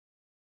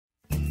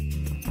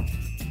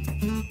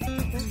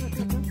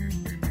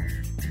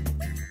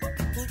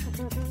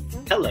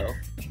Hello,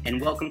 and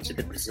welcome to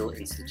the Brazil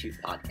Institute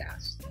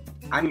podcast.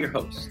 I'm your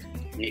host,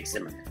 Nick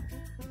Zimmerman.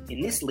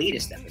 In this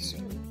latest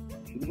episode,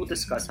 we will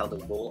discuss how the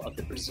role of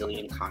the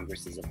Brazilian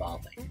Congress is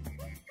evolving,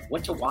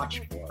 what to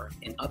watch for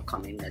in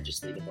upcoming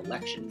legislative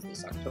elections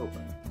this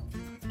October,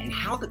 and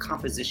how the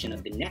composition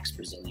of the next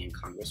Brazilian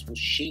Congress will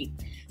shape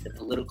the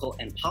political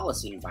and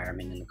policy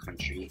environment in the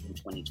country in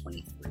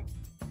 2023.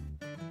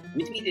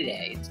 With me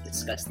today to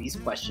discuss these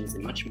questions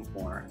and much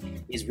more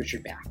is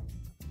Richard Back,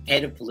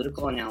 Head of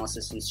Political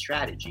Analysis and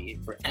Strategy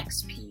for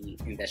XP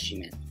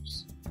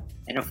Investimentos,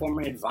 and a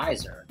former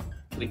advisor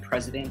to the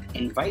President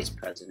and Vice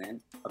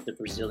President of the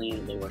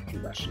Brazilian Lower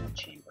Congressional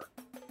Chamber.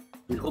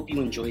 We hope you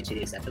enjoyed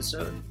today's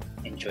episode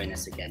and join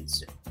us again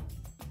soon.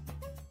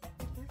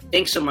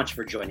 Thanks so much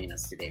for joining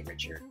us today,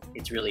 Richard.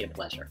 It's really a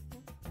pleasure.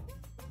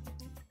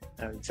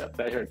 It's a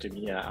pleasure to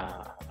me.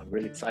 I'm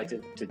really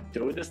excited to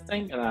do this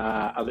thing and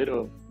a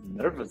little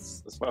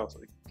nervous as well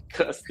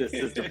because this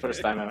is the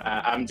first time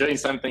I'm doing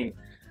something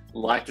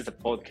like this, a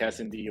podcast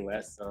in the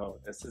US.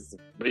 So this is a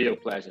real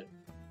pleasure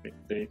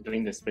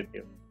doing this with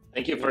you.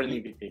 Thank you for the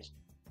invitation.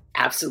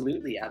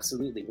 Absolutely.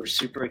 We're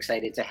super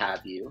excited to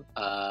have you.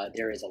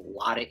 There is a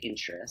lot of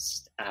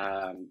interest,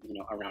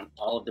 around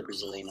all of the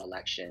Brazilian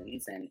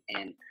elections,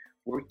 and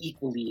we're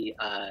equally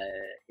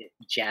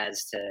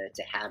jazzed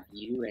to have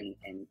you and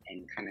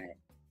kind of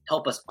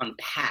help us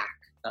unpack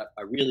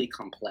a really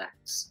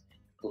complex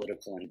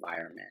political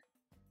environment.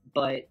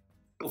 But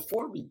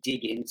before we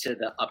dig into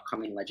the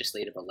upcoming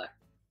legislative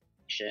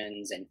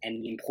elections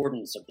and the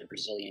importance of the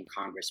Brazilian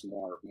Congress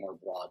more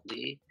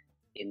broadly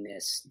in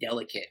this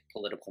delicate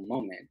political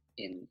moment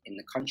in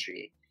the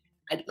country,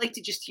 I'd like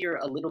to just hear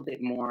a little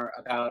bit more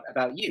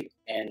about you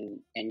and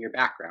your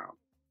background.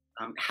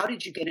 How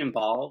did you get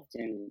involved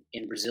in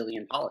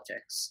Brazilian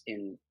politics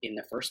in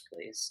the first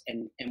place?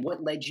 And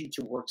what led you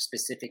to work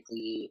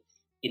specifically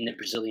in the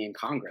Brazilian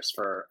Congress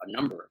for a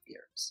number of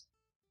years?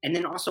 And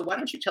then also, why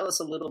don't you tell us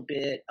a little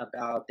bit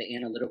about the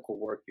analytical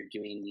work you're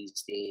doing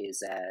these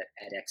days at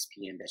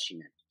XP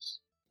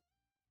Investimentos?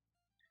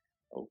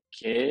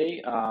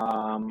 Okay.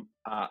 I'm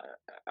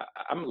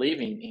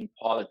living in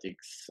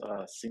politics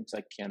since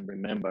I can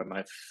remember.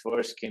 My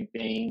first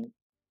campaign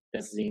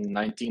is in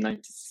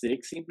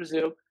 1996 in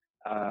Brazil.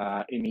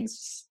 It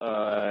means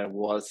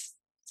was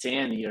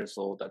 10 years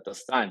old at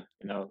this time,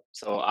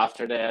 So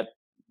after that,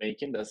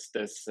 making this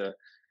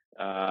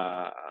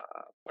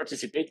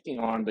participating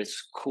on the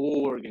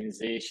school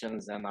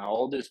organizations and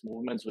all these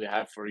movements we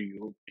have for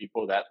you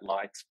people that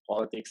likes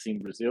politics in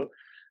Brazil,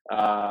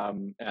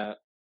 in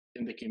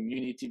the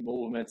community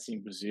movements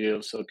in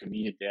Brazil, so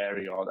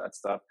communitary, all that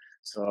stuff.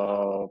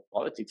 So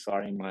politics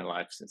are in my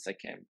life since I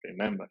can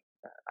remember.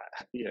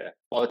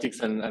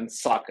 Politics and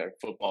soccer,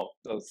 football,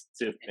 those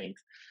two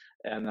things.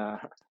 And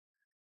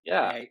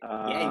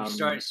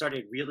you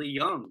started really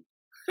young.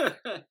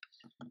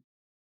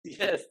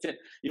 Yes, a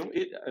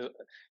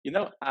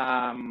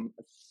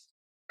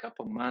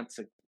couple months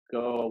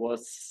ago I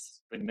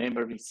was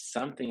remembering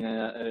something.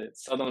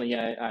 Suddenly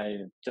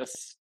I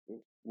just,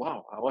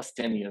 wow, I was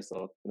 10 years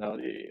old.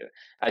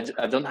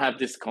 I don't have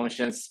this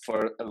conscience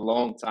for a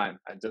long time.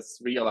 I just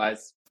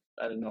realized,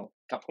 I don't know,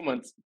 a couple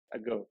months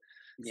ago.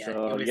 Yeah,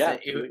 so,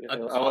 a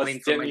calling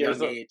from a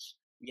young age.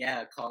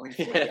 Yeah, calling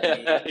from a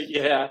young age.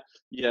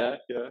 yeah,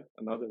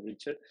 another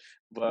Richard.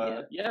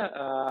 But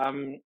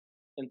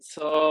and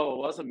so I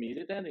was a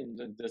militant in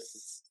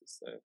this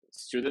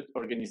student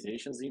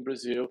organizations in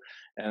Brazil,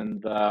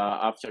 and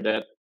after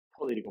that,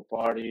 political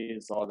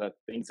parties, all that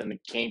things, and the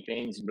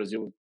campaigns in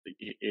Brazil.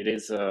 It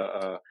is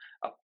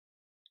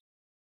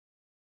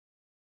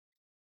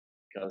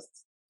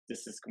because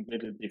this is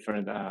completely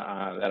different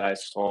that I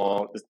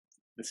saw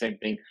the same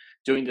thing,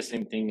 doing the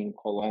same thing in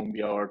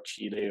Colombia or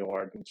Chile or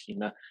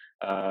Argentina.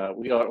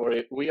 We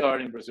are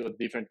in Brazil a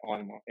different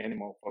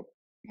animal for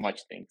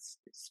much things,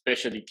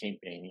 especially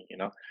campaigning,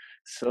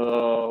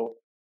 So,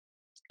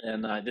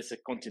 and this is a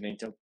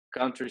continental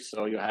country,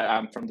 so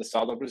I'm from the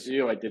south of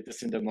Brazil. I did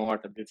this in the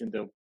north, I did in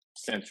the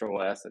Central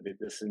West, I did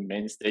this in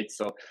many states,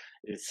 so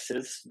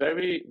it's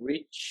very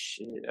rich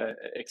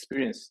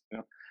experience.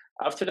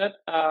 After that,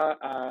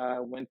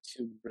 I went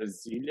to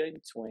Brasilia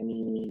in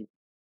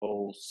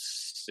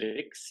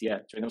 2006,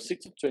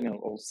 2006 to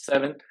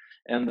 2007,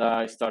 and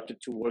I started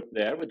to work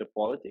there with the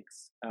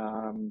politics,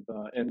 and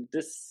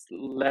this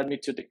led me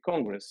to the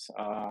Congress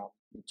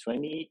in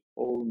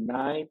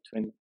 2009,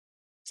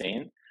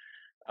 2010.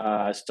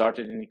 I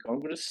started in the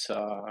Congress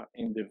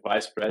in the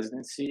vice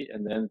presidency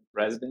and then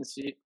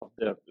presidency of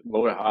the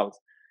lower house.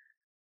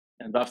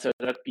 And after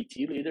that,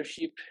 PT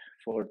leadership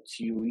for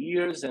 2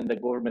 years and the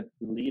government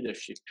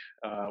leadership,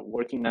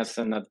 working as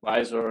an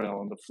advisor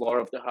on the floor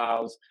of the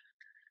house.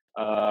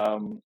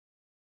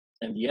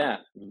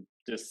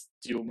 This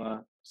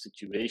Dilma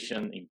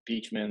situation,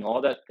 impeachment,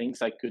 all that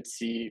things I could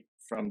see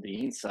from the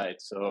inside.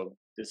 So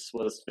this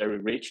was very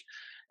rich.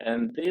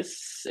 And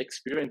this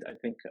experience, I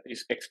think,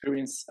 is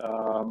experience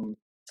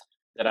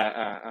that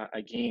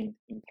I gained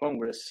in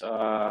Congress.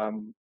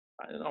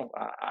 I don't know,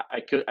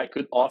 I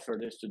could offer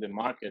this to the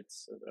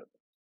markets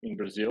in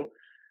Brazil,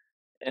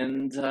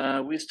 and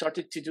we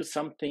started to do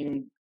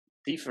something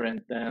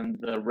different than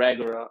the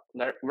regular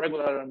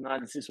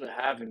analysis we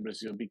have in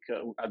Brazil.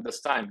 Because at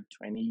this time,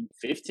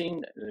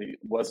 2015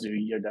 was the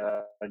year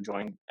that I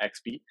joined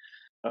XP.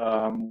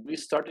 We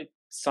started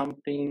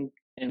something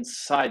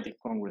inside the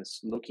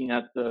Congress, looking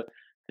at the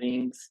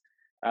things,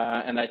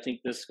 and I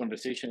think this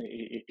conversation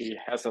it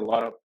has a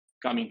lot of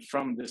coming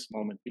from this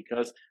moment,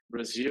 because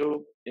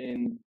Brazil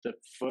in the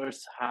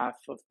first half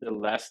of the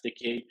last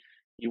decade,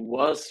 it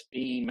was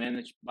being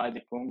managed by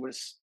the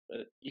Congress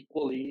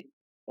equally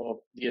of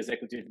the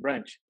executive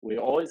branch. We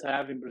always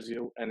have in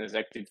Brazil an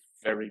executive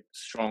very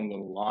strong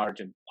and large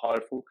and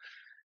powerful,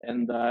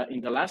 and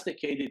in the last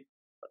decade it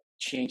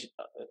changed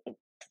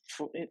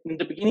in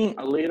the beginning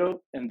a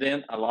little and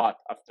then a lot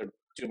after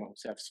Dilma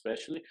Rousseff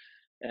especially,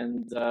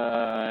 and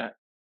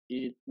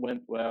it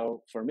went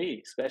well for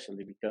me,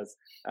 especially because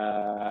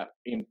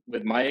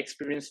with my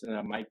experience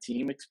and my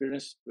team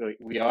experience,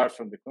 we are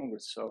from the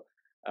Congress, so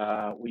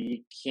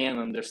we can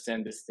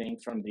understand this thing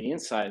from the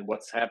inside,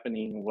 what's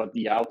happening, what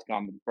the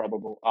outcome, the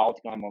probable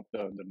outcome of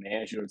the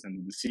measures and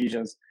the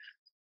decisions,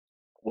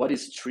 what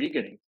is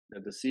triggering the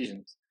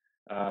decisions.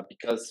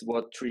 Because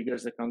what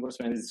triggers a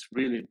congressman is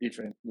really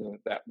different than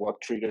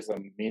what triggers a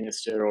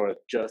minister or a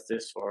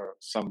justice or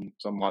some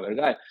other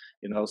guy,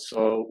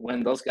 So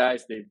when those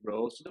guys, they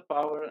rose to the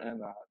power,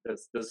 and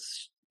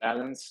this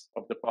balance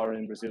of the power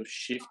in Brazil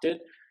shifted,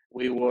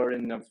 we were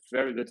in a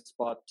very good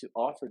spot to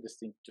offer this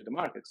thing to the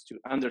markets, to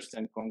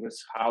understand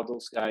Congress, how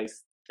those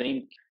guys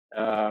think.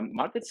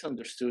 Markets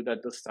understood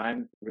at this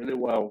time really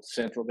well,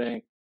 central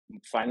bank,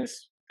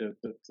 finance, the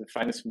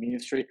finance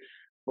ministry,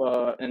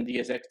 and the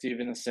executive,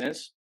 in a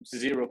sense,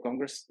 zero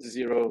Congress,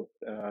 zero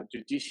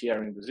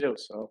judiciary in Brazil.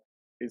 So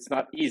it's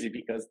not easy,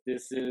 because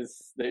this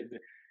is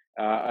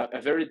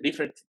a very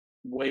different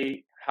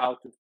way how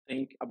to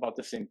think about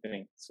the same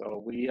thing.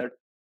 So we are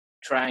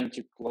trying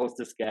to close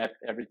this gap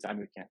every time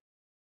we can.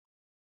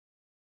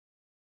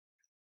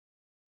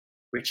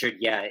 Richard,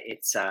 yeah,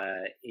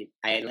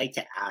 I like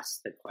to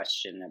ask the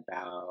question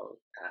about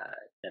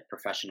the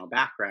professional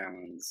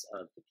backgrounds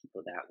of the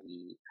people that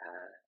we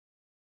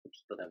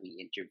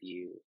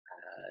interview,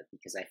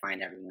 because I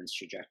find everyone's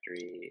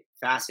trajectory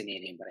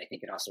fascinating, but I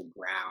think it also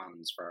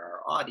grounds for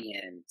our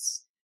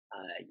audience,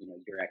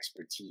 your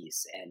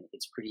expertise. And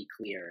it's pretty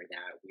clear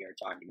that we are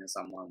talking to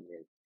someone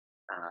with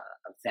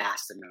a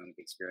vast amount of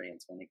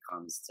experience when it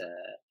comes to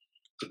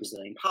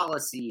Brazilian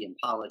policy and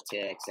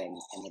politics, and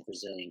the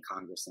Brazilian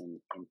Congress in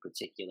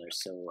particular.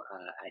 So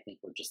I think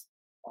we're just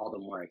all the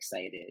more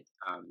excited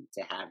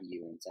to have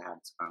you and to have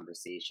this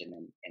conversation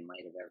in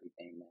light of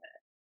everything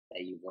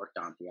that you've worked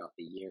on throughout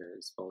the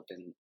years, both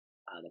in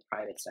the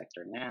private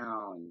sector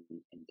now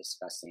and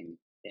discussing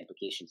the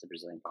implications of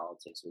Brazilian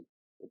politics with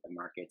the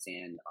markets,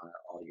 and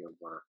all your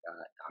work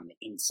on the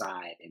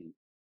inside in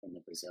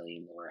the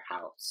Brazilian lower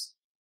house.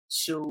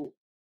 So,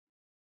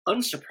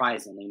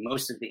 unsurprisingly,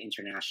 most of the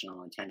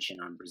international attention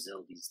on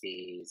Brazil these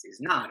days is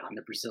not on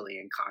the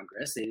Brazilian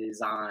Congress. It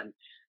is on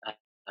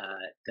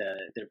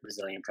the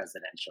Brazilian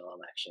presidential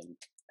election.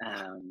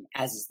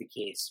 As is the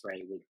case,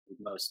 right, with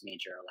most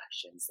major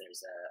elections,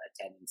 there's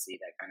a tendency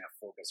to kind of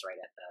focus right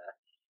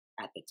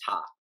at the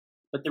top.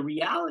 But the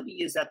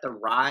reality is that the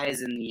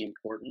rise in the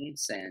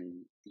importance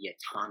and the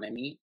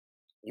autonomy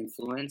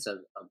influence of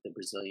the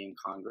Brazilian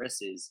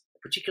Congress is,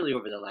 particularly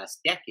over the last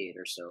decade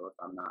or so, if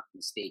I'm not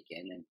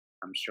mistaken, and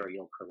I'm sure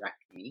you'll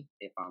correct me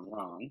if I'm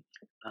wrong,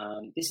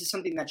 this is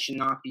something that should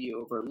not be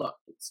overlooked.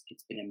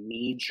 It's been a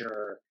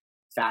major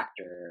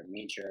factor,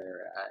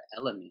 major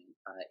element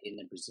in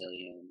the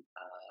Brazilian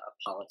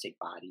politic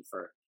body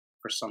for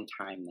some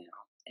time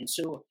now. And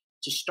so,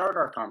 to start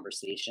our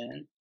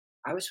conversation,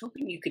 I was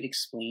hoping you could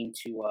explain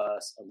to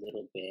us a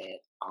little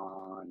bit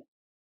on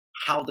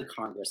how the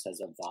Congress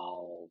has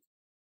evolved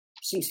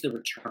since the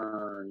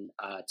return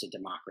to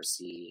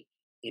democracy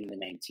in the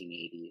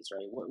 1980s,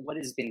 right? What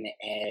has been the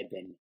ebb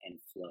and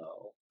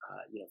flow?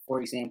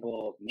 For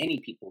example, many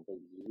people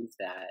believe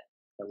that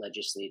the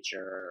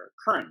legislature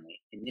currently,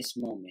 in this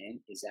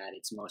moment, is at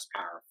its most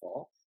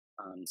powerful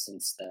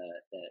since the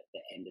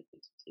end of the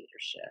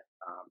dictatorship,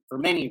 for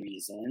many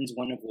reasons,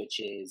 one of which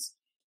is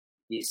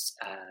this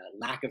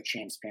lack of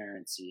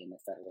transparency in the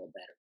federal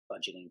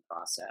budgeting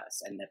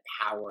process and the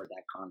power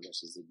that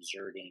Congress is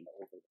exerting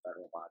over the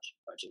federal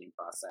budgeting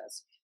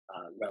process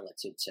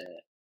relative to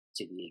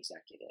the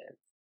executive.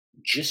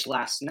 Just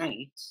last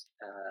night,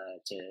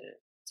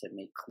 to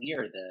make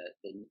clear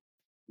the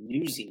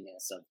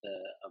newsiness of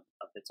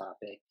the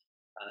topic,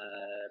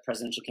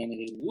 presidential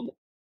candidate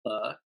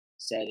Lula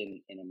said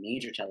in a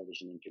major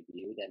television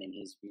interview that, in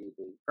his view,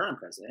 the current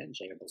president,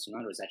 Jair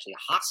Bolsonaro, is actually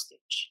a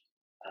hostage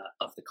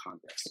of the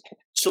Congress.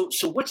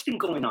 So what's been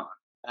going on?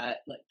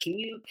 Can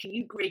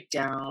you break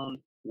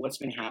down what's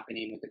been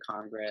happening with the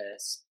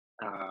Congress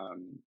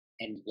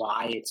and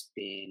why it's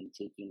been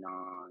taking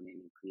on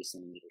an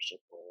increasing leadership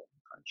role in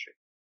the country?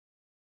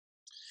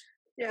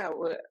 Yeah,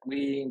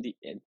 we in the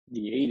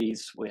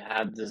 80s we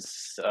had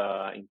this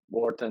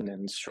important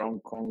and strong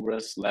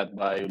Congress led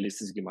by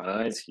Ulisses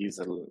Guimarães. He's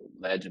a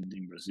legend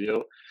in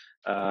Brazil.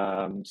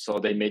 So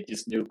they made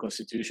this new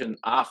constitution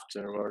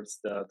afterwards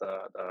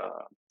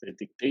the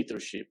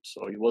dictatorship.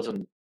 So it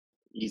wasn't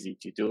easy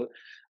to do.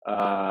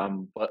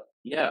 But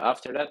yeah,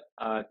 after that,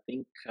 I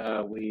think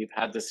we've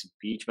had this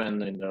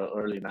impeachment in the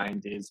early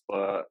 90s.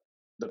 But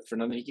the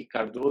Fernando Henrique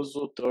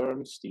Cardoso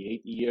terms, the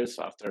 8 years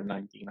after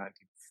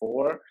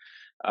 1994,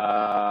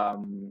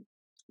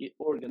 it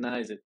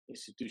organized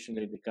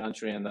institutionally the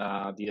country, and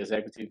the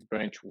executive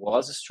branch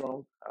was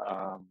strong.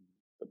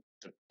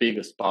 The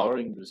biggest power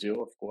in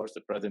Brazil, of course,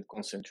 the president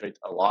concentrated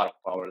a lot of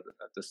power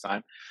at this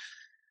time.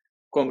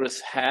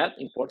 Congress had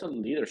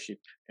important leadership,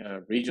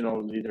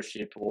 regional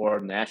leadership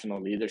or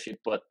national leadership,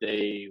 but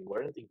they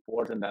weren't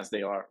important as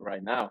they are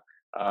right now.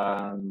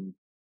 Um,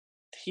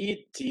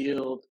 he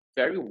dealt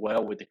very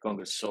well with the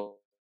Congress, so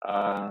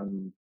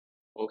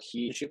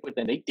he with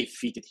and they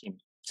defeated him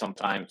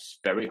sometimes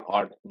very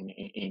hard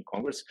in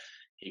Congress.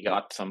 He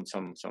got some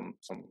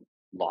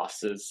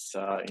losses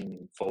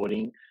in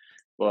voting,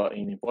 but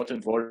in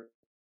important voting,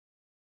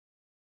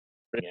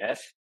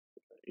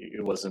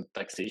 it wasn't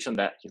taxation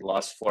that he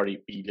lost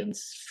 40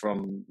 billions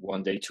from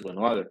one day to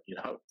another,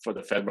 for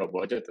the federal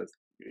budget.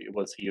 It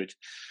was huge.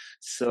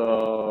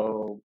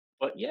 So,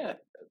 but yeah,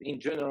 in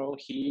general,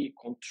 he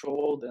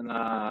controlled, and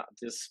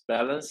this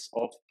balance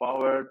of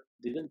power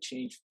didn't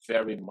change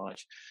very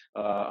much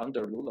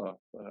under Lula,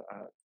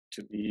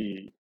 to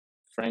be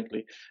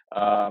frankly.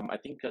 I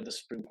think the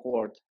Supreme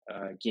Court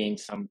gained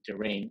some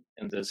terrain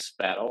in this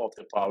battle of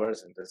the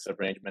powers and this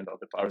arrangement of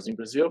the powers in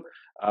Brazil.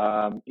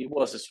 It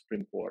was the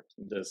Supreme Court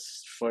in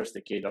this first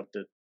decade of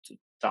the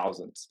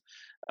 2000s.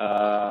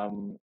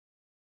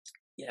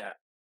 Yeah,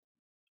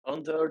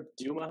 under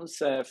Dilma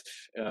Rousseff,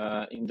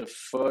 in the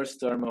first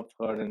term of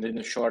her and in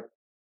the short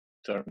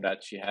term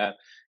that she had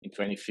in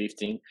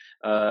 2015,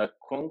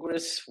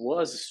 Congress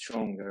was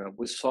stronger.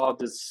 We saw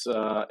this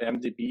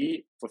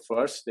MDB for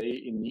first,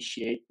 they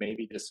initiate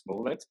maybe this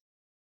movement,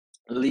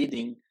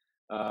 leading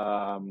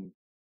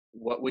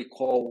what we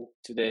call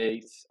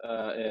today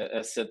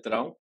as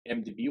Centrão.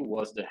 MDB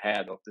was the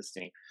head of this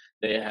thing.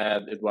 They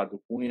had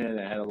Eduardo Cunha,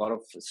 they had a lot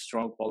of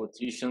strong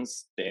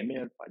politicians,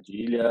 Temer,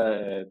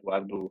 Padilha,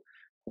 Eduardo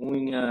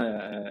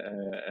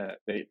Cunha.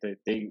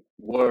 They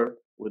were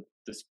with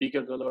the Speaker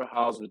of the Lower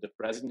House, with the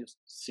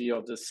presidency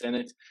of the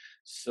Senate.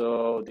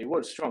 So they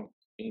were strong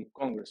in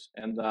Congress,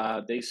 and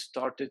they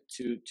started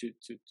to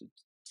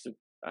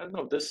I don't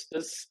know, this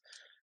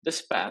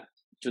path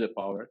to the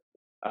power.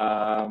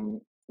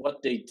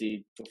 What they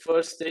did,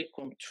 first they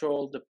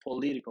controlled the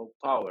political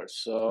power,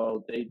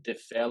 so they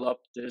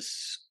developed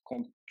this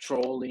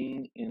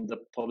controlling in the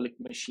public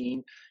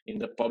machine, in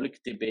the public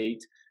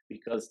debate,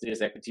 because the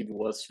executive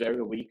was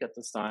very weak at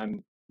this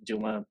time.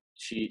 Dilma,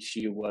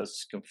 she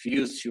was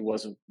confused. She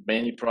was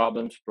many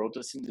problems,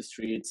 protests in the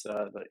streets.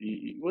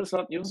 It was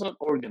not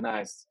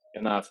organized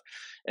enough,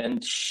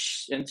 and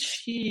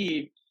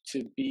she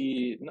to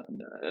be,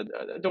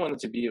 I don't want it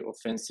to be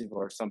offensive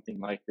or something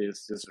like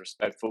this,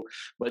 disrespectful,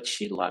 but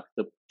she lacked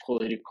the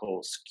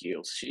political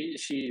skills.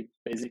 She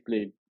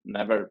basically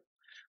never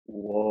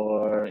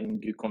were in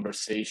good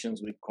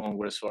conversations with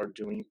Congress or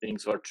doing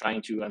things or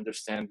trying to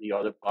understand the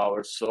other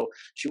powers. So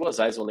she was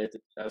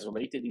isolated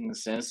in a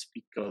sense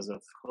because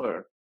of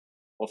her.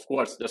 Of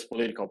course, this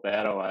political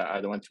battle, I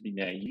don't want to be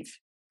naive,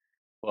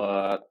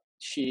 but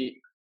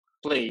she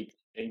played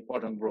an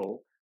important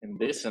role in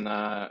this, and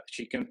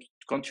she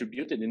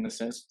contributed in a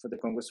sense to the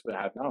Congress we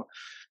have now.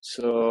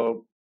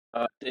 So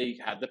they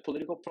had the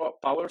political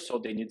power, so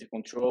they need to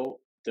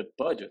control the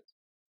budget,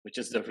 which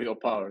is the real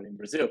power in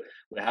Brazil.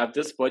 We have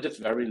this budget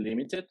very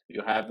limited.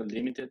 You have a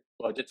limited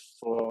budget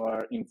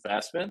for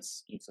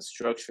investments,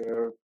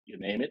 infrastructure, you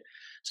name it.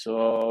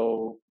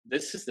 So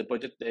this is the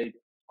budget they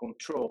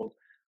control.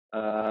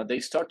 They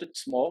started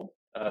small,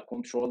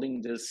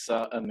 controlling this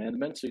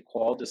amendments. We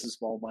call this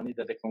small money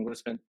that the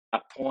congressmen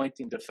appoint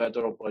in the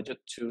federal budget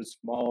to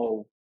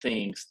small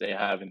things they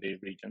have in the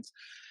regions.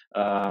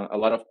 A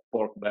lot of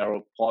pork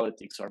barrel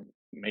politics are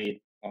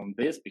made on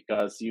this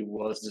because it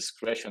was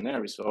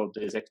discretionary, so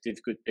the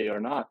executive could pay or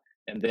not.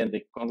 And then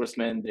the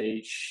congressmen,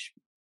 they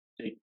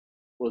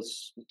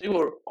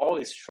were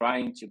always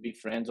trying to be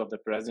friends of the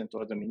president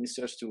or the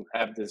ministers to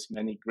have this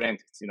many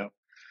granted,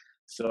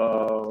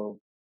 So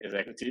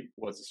executive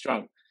was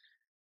strong.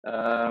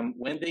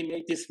 When they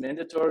made this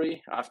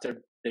mandatory,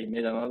 after they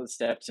made another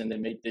steps and they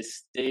made the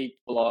state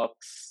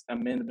blocks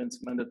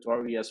amendments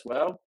mandatory as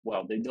well,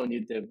 they don't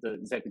need the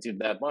executive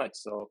that much.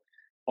 So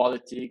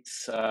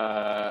politics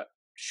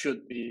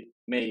should be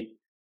made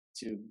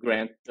to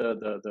grant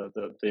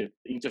the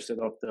interest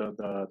of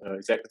the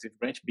executive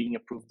branch being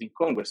approved in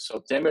Congress. So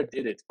Temer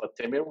did it, but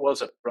Temer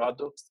was a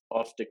product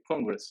of the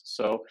Congress.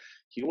 So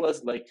he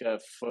was like a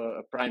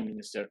prime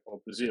minister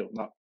of Brazil,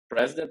 not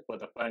president,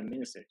 but a prime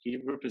minister. He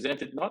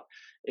represented not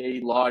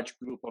a large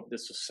group of the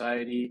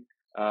society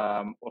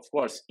of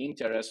course,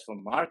 interest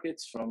from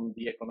markets, from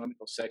the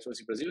economical sectors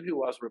in Brazil he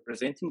was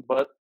representing,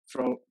 but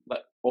from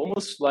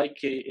almost like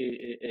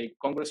a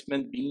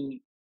congressman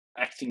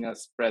acting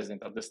as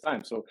president at this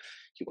time. So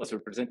he was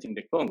representing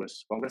the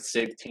Congress. Congress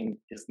saved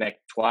his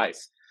neck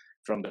twice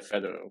from the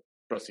federal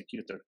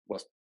prosecutor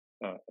was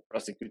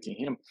prosecuting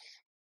him.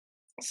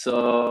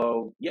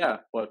 So yeah,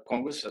 but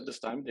Congress at this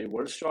time, they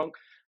were strong.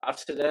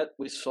 After that,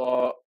 we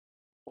saw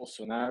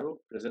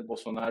President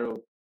Bolsonaro,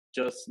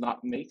 just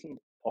not making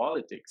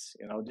politics.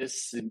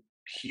 This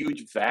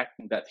huge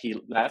vacuum that he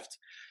left.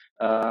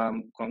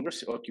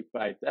 Congress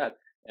occupied that,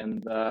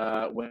 and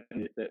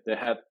when they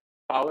had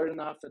power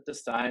enough at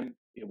this time,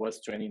 it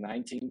was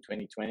 2019,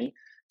 2020,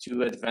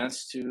 to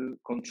advance to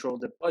control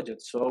the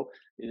budget. So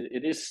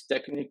it is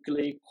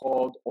technically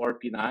called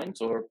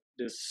RP9s, or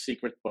the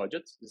secret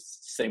budget. It's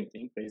the same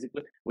thing,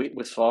 basically.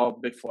 We saw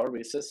before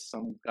recess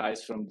some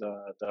guys from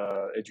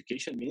the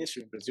education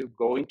ministry in Brazil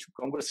going to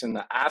Congress and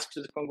ask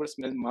the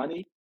congressman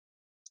money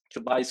to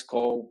buy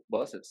school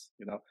buses.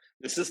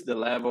 This is the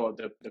level of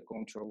the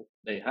control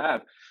they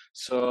have.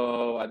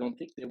 So I don't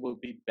think they will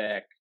be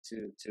back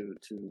to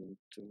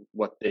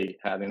what they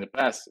had in the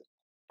past.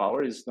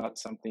 Power is not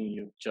something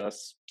you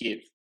just give.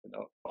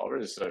 Power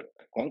is a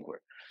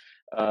conquer.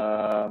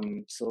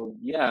 So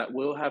yeah,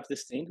 we'll have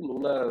this thing.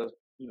 Lula,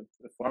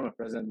 the former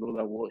president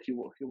Lula, he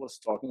was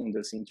talking in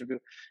this interview,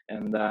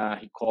 and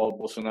he called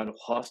Bolsonaro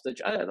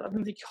hostage. I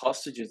don't think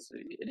hostage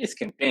it is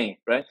campaign,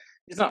 right?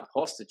 He's not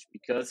hostage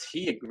because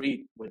he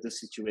agreed with the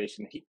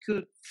situation. He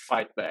could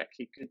fight back.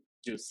 He could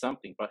do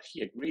something, but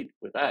he agreed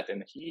with that,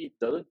 and he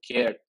doesn't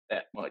care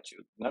that much.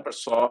 You never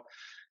saw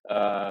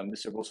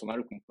Mr.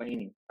 Bolsonaro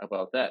complaining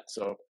about that.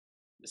 So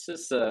this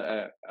is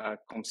a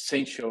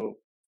consensual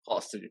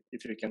hostage,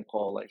 if you can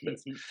call like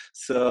this.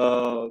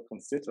 So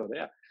consensual,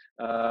 yeah.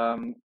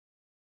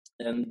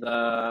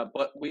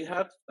 But we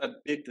have a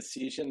big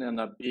decision and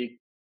a big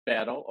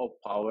battle of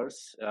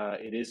powers.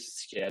 It is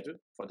scheduled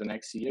for the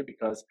next year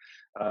because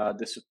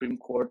the Supreme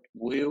Court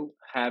will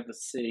have a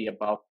say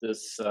about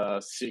this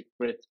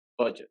secret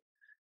budget.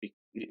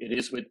 It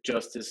is with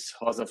Justice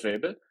Rosa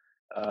Weber.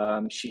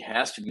 She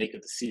has to make a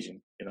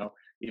decision.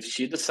 If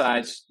she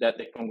decides that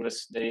the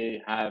Congress,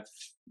 they have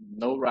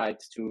no right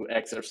to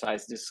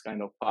exercise this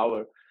kind of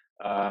power,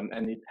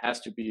 and it has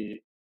to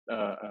be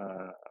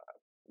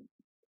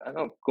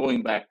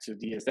going back to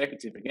the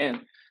executive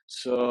again.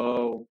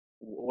 So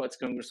what's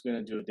Congress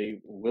going to do?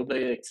 Will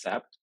they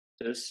accept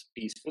this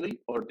peacefully,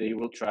 or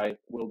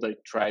will they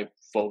try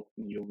vote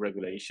new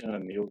regulation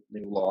and new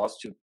laws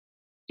to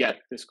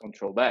get this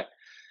control back?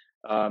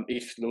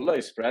 If Lula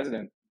is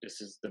president, this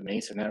is the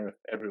main scenario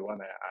everyone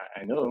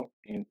I know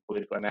in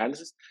political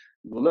analysis,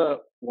 Lula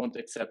won't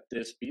accept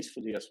this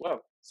peacefully as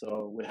well.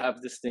 So we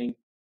have this thing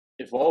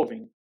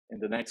evolving in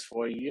the next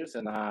 4 years,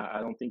 and I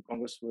don't think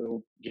Congress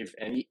will give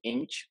any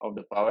inch of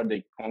the power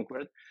they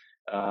conquered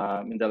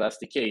in the last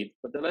decade.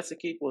 But the last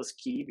decade was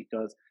key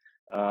because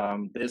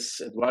this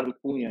Eduardo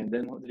Cunha and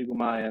then Rodrigo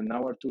Maia and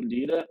now Arthur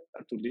Lira.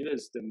 Arthur Lira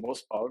is the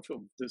most powerful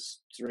of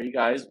these three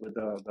guys with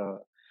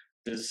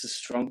this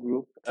strong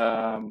group,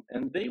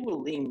 and they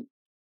will lean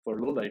for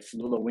Lula if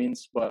Lula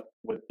wins, but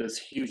with these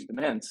huge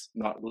demands,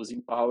 not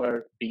losing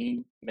power,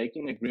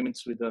 making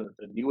agreements with the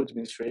new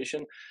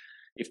administration.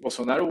 If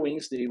Bolsonaro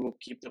wins, they will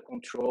keep the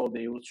control.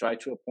 They will try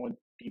to appoint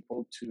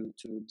people to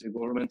the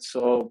government.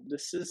 So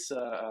this is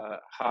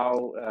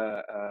how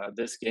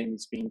this game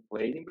is being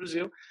played in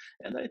Brazil.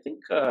 And I think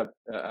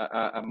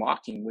I'm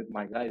mocking with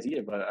my guys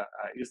here, but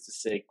I used to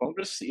say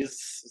Congress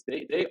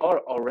they are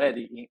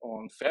already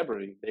on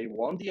February. They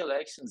won the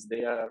elections.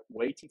 They are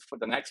waiting for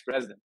the next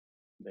president.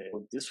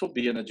 This will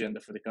be an agenda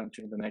for the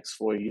country in the next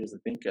 4 years. I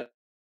think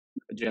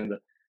agenda.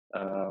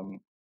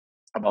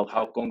 About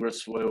how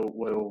Congress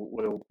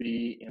will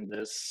be in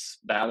this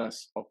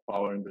balance of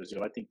power in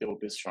Brazil. I think they will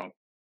be strong.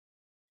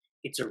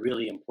 It's a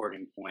really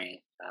important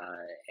point,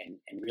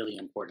 and really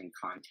important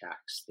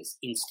context, this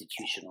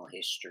institutional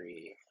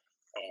history.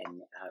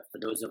 And for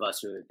those of us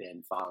who have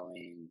been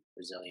following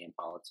Brazilian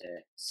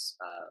politics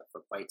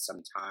for quite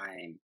some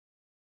time,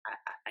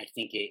 I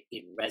think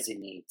it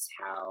resonates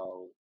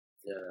how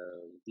the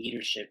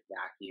leadership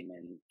vacuum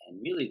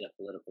and really the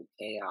political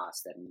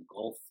chaos that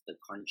engulfed the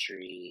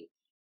country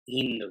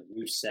in the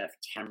Rousseff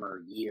Temer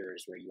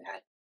years, where you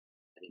had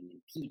an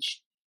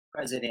impeached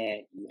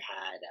president, you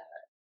had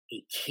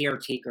a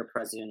caretaker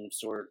president of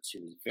sorts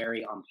who was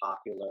very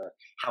unpopular,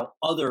 how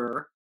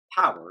other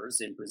powers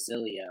in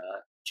Brasilia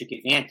took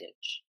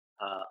advantage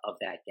of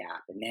that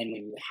gap. And then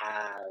when you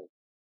have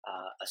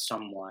a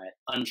somewhat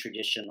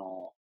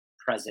untraditional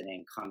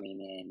president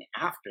coming in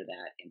after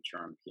that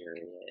interim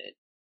period,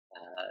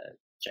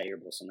 Jair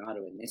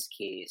Bolsonaro in this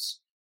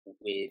case,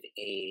 with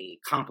a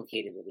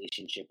complicated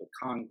relationship with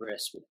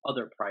Congress, with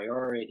other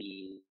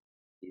priorities,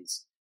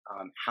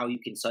 how you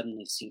can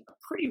suddenly see a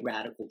pretty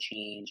radical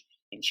change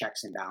in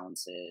checks and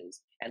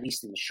balances, at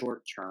least in the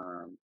short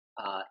term,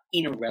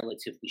 in a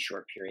relatively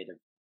short period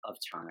of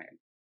time.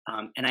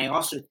 And I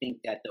also think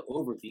that the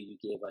overview you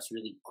gave us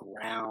really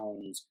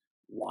grounds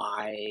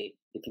why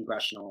the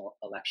congressional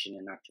election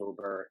in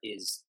October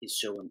is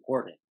so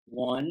important.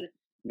 One,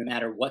 no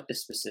matter what the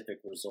specific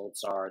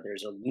results are,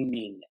 there's a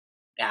looming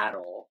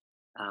battle.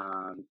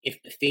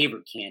 If the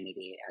favored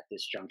candidate at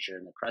this juncture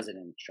in the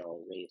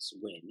presidential race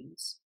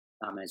wins,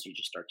 as you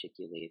just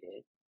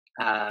articulated,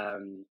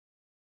 um,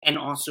 and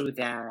also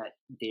that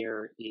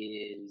there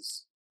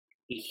is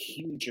a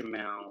huge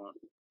amount,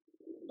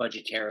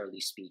 budgetarily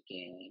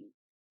speaking,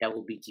 that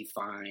will be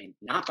defined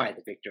not by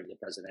the victor of the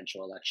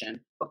presidential election,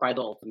 but by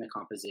the ultimate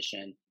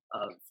composition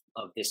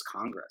of this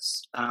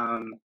Congress.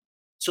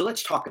 So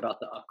let's talk about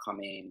the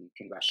upcoming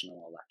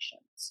congressional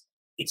elections.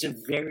 It's a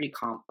very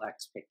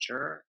complex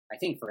picture, I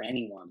think, for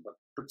anyone, but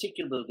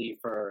particularly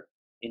for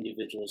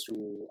individuals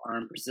who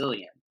aren't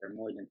Brazilian. There are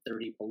more than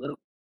 30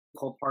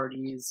 political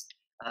parties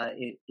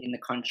in the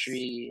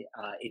country.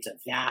 It's a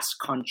vast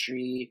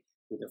country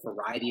with a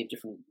variety of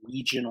different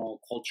regional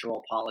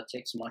cultural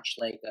politics, much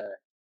like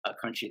a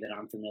country that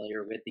I'm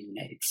familiar with, the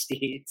United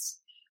States.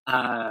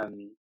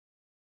 I'm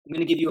going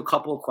to give you a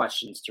couple of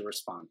questions to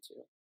respond to.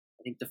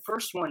 I think the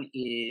first one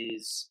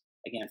is,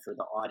 again, for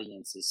the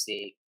audience's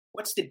sake,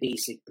 what's the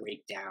basic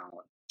breakdown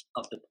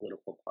of the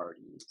political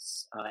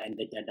parties and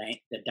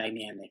the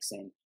dynamics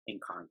in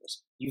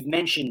Congress? You've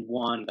mentioned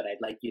one, but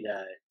I'd like you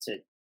to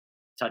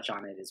touch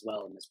on it as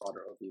well in this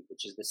broader overview,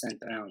 which is the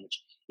Centrão,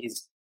 which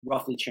is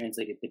roughly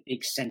translated the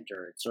big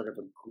center. It's sort of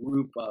a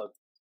group of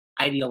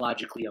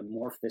ideologically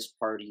amorphous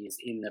parties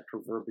in the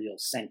proverbial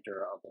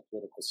center of the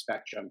political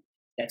spectrum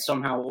that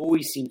somehow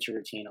always seem to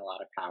retain a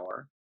lot of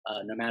power.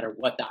 No matter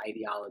what the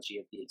ideology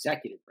of the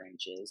executive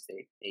branch is,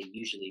 they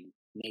usually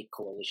make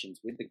coalitions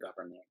with the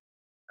government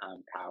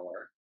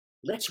power.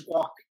 Let's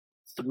walk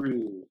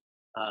through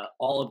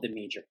all of the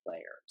major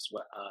players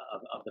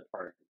of the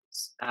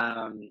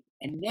parties.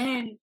 And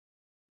then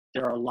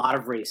there are a lot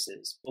of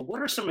races, but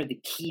what are some of the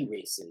key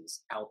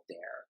races out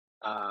there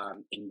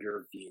in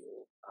your view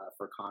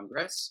for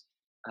Congress?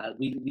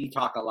 We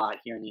talk a lot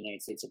here in the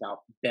United States about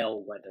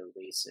bellwether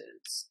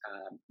races,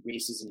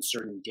 races in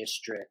certain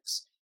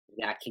districts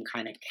that can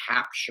kind of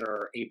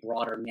capture a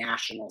broader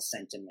national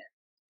sentiment.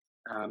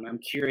 I'm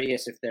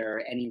curious if there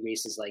are any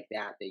races like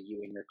that that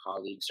you and your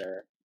colleagues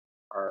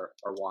are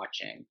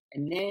watching.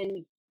 And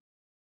then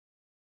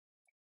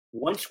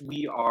once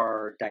we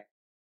are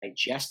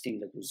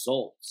digesting the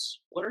results,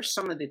 what are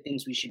some of the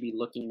things we should be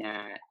looking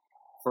at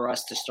for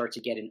us to start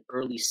to get an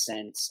early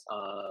sense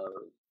of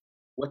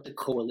what the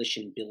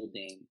coalition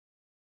building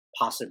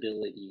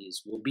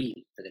possibilities will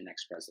be for the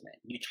next president?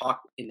 You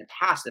talked in the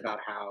past about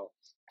how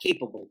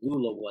capable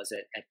Lula was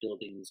at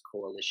building these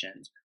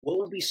coalitions. What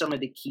will be some of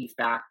the key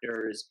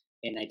factors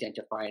in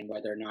identifying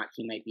whether or not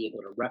he might be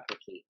able to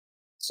replicate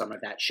some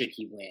of that should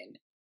he win?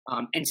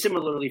 And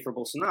similarly for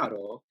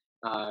Bolsonaro,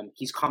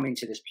 he's coming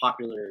to this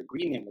popular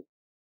agreement with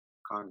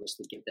Congress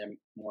to give them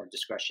more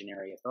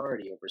discretionary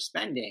authority over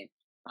spending.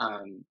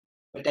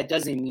 But that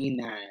doesn't mean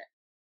that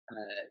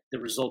the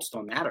results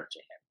don't matter to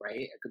him,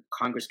 right?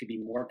 Congress could be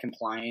more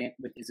compliant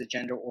with his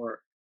agenda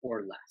or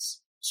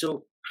less.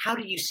 So how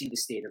do you see the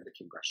state of the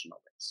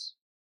congressional race?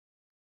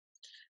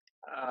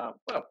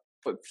 Well,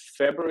 for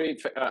February,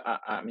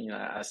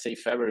 I say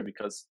February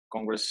because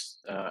Congress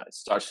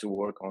starts to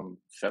work on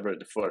February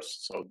the 1st.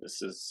 So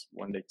this is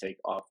when they take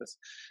office.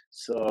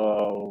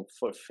 So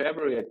for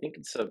February, I think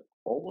it's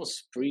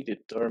almost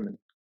predetermined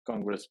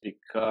Congress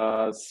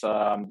because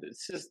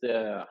this is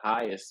the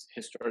highest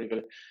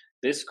historically.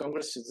 This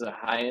Congress is the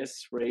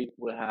highest rate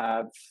we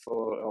have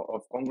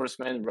of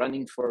congressmen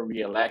running for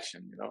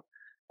re-election,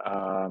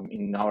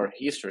 in our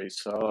history.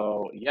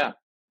 So yeah,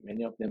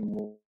 many of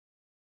them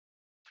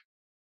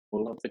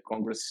of the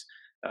Congress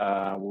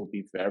will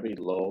be very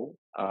low.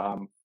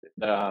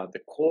 The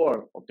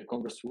core of the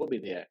Congress will be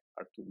there.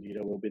 Arthur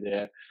Lira will be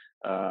there.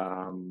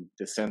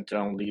 The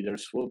central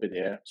leaders will be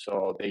there.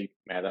 So they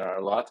matter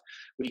a lot.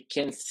 We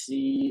can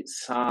see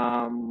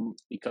some,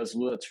 because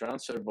Lula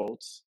transfer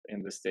votes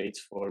in the states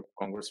for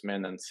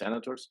congressmen and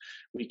senators,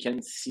 we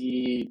can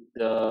see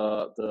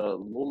the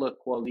Lula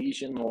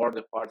coalition or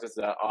the parties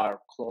that are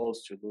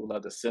close to Lula,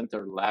 the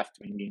center left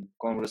wing in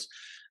Congress,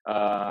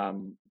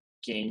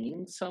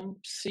 gaining some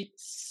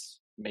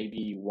seats,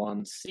 maybe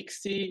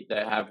 160. They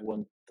have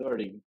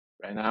 130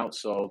 right now,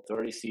 so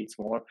 30 seats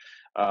more.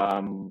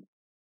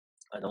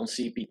 I don't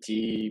see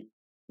PT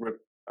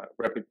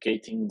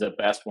replicating the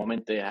best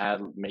moment they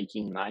had,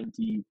 making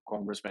 90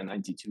 congressmen,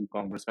 92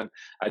 congressmen.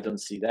 I don't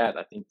see that.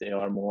 I think they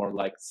are more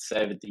like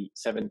 70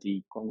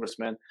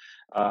 congressmen.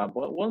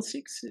 But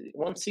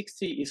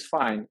 160 is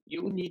fine.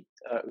 You need,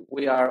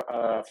 we are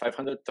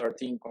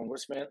 513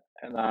 congressmen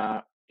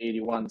and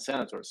 81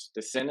 senators.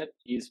 The Senate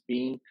is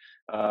being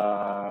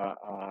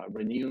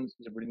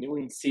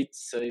renewing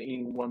seats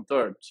in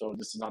 1/3. So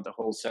this is not the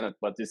whole Senate,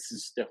 but this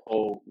is the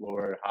whole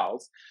lower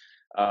house.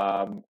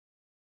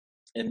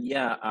 And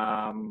yeah,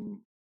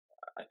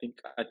 I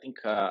think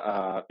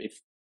if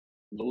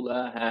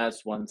Lula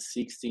has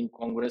 160 in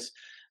Congress,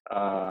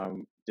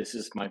 this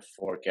is my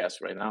forecast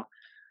right now.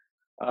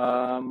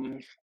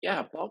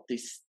 About the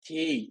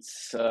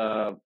states,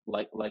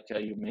 like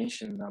you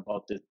mentioned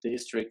about the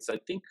districts, I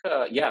think,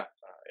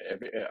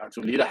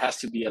 Arthur Lira has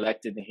to be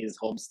elected in his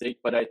home state,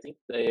 but I think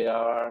they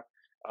are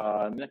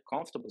in a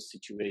comfortable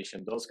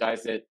situation. Those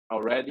guys that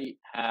already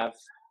have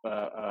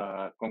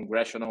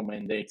congressional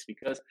mandates,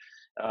 because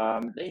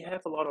they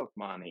have a lot of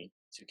money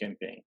to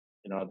campaign.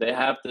 They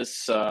have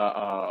this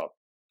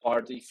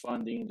party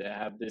funding, they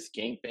have this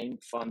campaign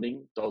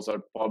funding. Those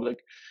are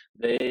public.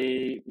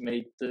 They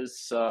made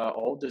this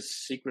all the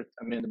secret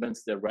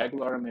amendments, the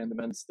regular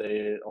amendments,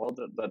 all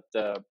that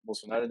the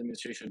Bolsonaro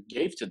administration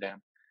gave to them.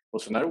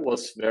 Bolsonaro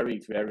was very,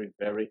 very,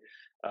 very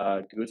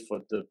good for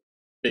the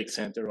big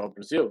center of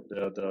Brazil,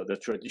 the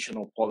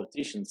traditional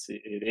politicians.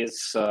 It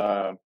is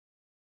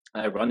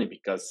ironic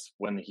because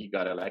when he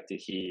got elected,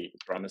 he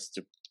promised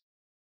to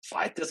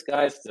fight these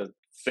guys, to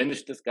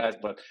finish these guys,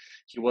 but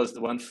he was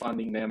the one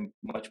funding them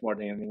much more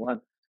than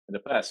anyone in the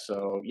past.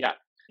 So yeah,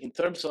 in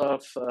terms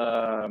of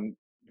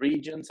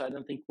regions, I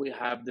don't think we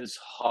have these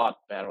hot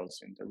battles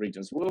in the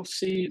regions. We'll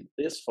see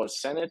this for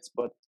Senate,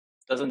 but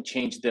it doesn't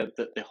change the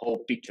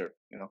whole picture.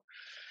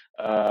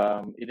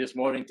 It is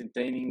more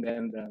entertaining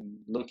than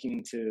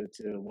looking to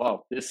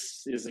wow,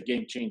 this is a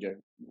game changer.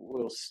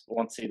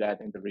 Won't see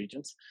that in the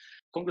regions.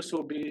 Congress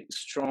will be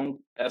strong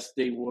as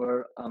they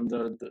were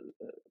under the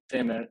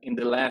Temer in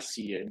the last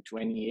year, in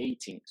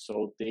 2018.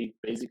 So they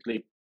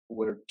basically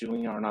were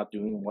doing or not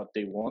doing what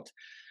they want.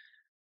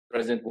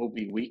 President will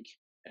be weak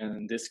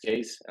in this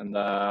case, and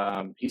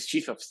his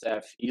chief of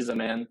staff is a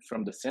man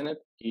from the Senate.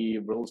 He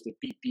rules the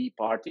PP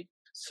party.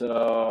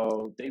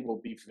 So they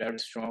will be very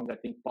strong. I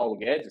think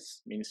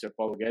Minister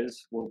Paulo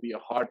Guedes, will be a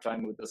hard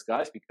time with those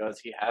guys because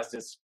he has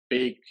this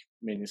big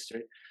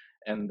ministry,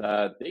 and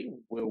they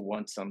will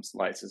want some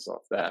slices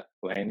of that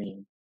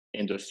planning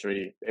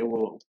industry. They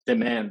will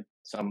demand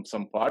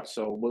some parts.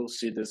 So we'll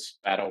see this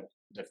battle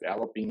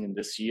developing in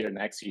this year,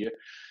 next year.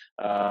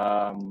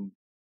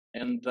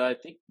 And I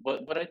think,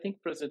 but I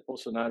think President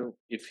Bolsonaro,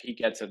 if he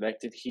gets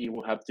elected, he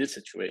will have this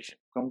situation.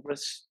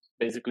 Congress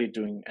basically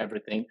doing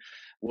everything.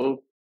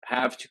 Will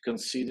have to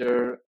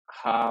consider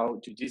how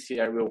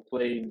judiciary will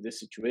play in this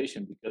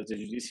situation, because the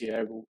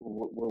judiciary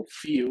will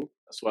feel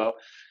as well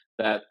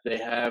that they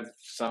have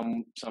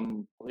some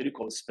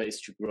political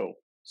space to grow.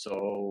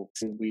 So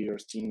we are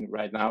seeing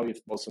right now, if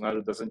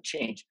Bolsonaro doesn't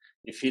change,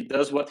 if he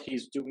does what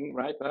he's doing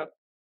right now,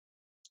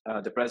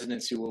 the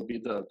presidency will be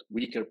the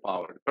weaker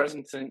power.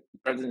 The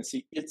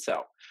presidency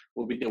itself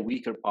will be the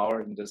weaker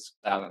power in this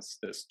balance,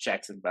 this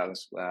checks and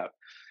balance we have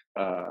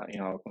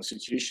in our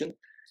constitution.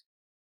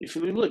 If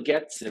Lula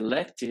gets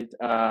elected,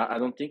 I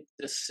don't think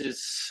this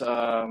is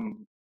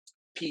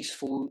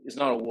peaceful. Is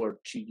not a word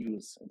to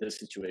use in this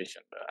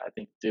situation. I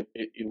think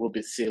it will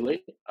be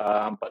silly,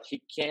 but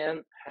he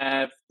can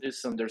have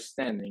this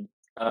understanding.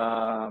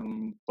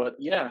 But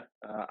yeah,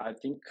 I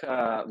think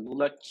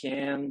Lula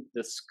can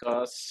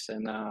discuss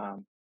and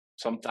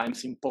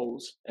sometimes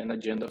impose an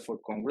agenda for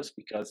Congress,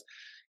 because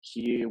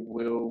he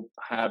will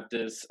have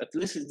this, at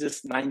least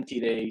this 90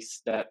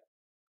 days that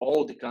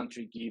all the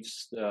country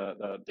gives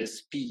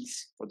this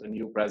peace for the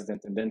new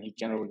president, and then he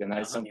can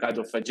organize some kind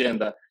of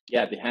agenda.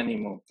 Yeah, the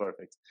honeymoon,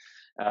 perfect.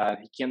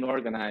 He can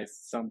organize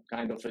some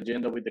kind of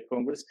agenda with the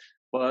Congress,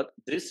 but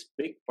this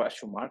big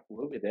question mark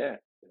will be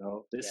there.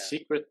 This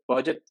secret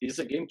budget is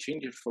a game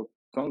changer for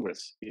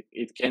Congress.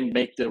 It can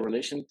make the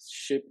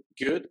relationship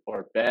good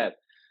or bad.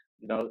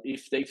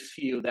 If they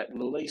feel that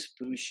Lula is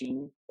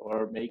pushing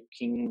or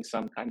making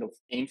some kind of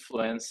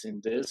influence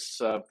in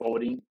this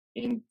voting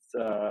in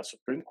the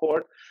Supreme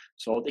Court,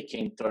 so they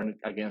can turn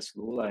against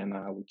Lula, and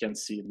we can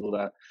see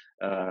Lula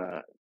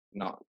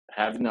not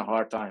having a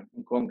hard time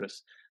in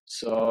Congress.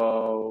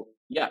 So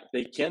yeah,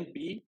 they can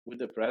be with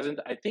the president.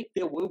 I think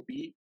they will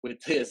be with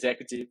the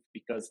executive,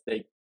 because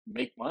they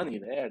make money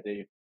there,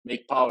 they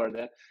make power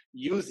there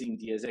using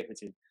the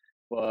executive,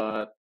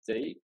 but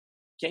they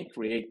can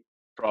create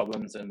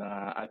problems, and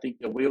I think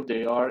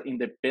they are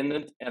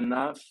independent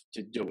enough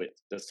to do it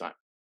this time.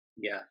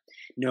 Yeah,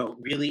 no,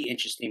 really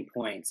interesting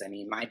points. I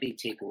mean, my big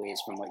takeaways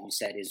from what you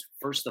said is,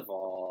 first of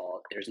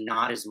all, there's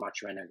not as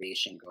much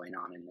renovation going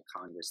on in the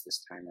Congress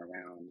this time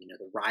around.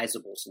 The rise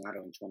of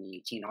Bolsonaro in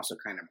 2018 also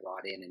kind of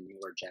brought in a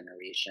newer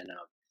generation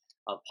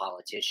of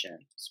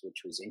politicians,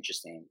 which was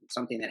interesting.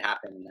 Something that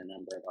happened in a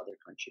number of other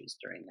countries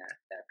during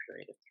that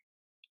period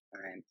of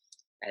time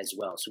as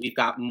well. So we've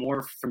got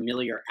more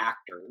familiar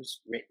actors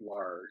writ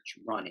large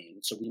running.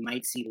 So we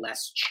might see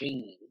less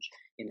change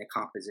in the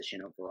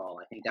composition overall.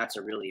 I think that's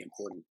a really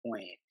important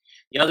point.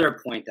 The other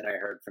point that I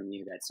heard from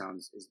you that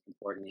sounds is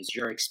important is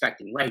you're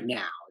expecting right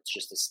now, it's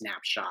just a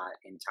snapshot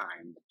in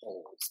time, the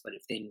polls. But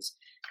if things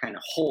kind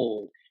of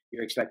hold,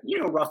 you're expecting,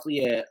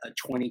 roughly a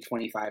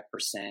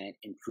 20-25%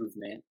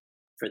 improvement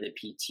for the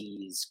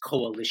PT's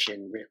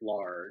coalition writ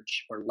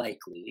large, or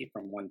likely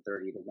from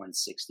 130 to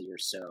 160 or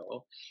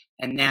so.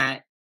 And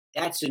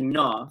that's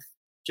enough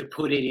to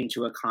put it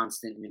into a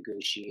constant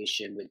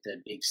negotiation with the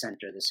big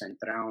center, the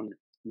Centrão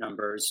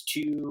numbers,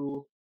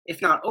 to,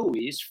 if not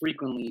always,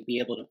 frequently be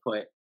able to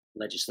put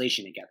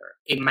legislation together.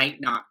 It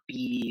might not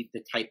be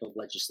the type of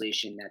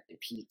legislation that the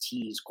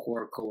PT's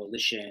core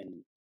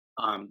coalition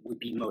would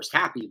be most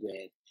happy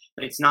with,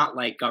 but it's not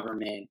like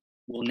government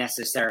will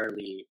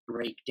necessarily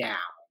break down,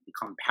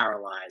 become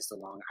paralyzed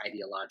along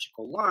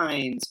ideological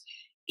lines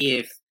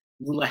if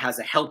Lula has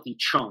a healthy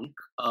chunk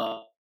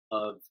of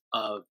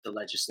the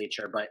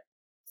legislature, but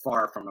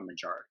far from a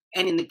majority.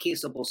 And in the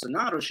case of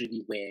Bolsonaro, should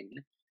he win,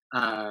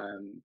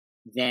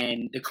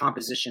 then the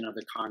composition of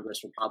the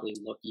Congress will probably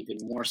look even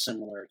more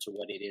similar to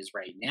what it is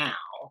right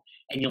now.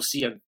 And you'll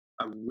see a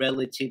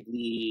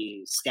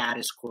relatively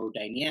status quo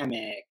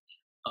dynamic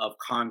of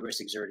Congress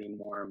exerting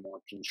more and more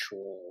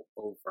control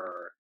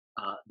over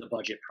the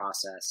budget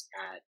process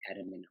at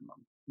a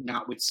minimum,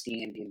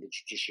 notwithstanding the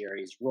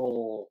judiciary's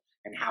role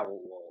and how it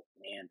will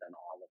land on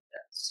all of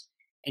this.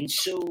 And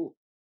so,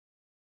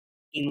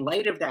 in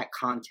light of that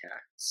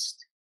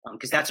context,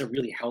 because that's a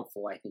really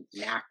helpful, I think,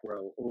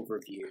 macro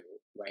overview,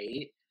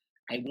 right?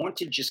 I want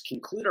to just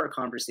conclude our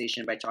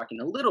conversation by talking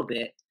a little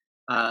bit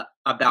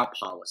about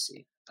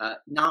policy,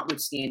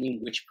 notwithstanding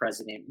which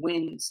president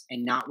wins,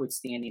 and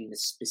notwithstanding the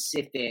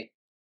specific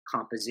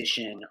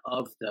composition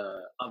of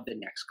the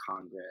next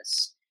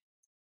Congress.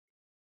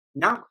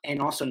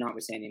 And also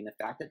notwithstanding the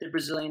fact that the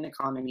Brazilian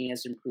economy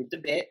has improved a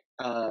bit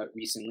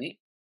recently.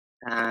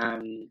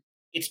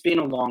 It's been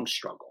a long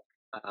struggle.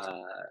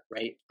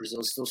 Right?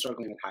 Brazil is still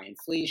struggling with high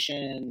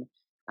inflation.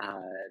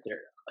 There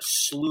are a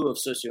slew of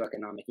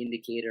socioeconomic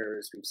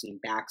indicators. We've seen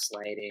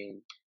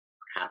backsliding,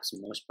 perhaps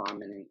most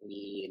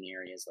prominently in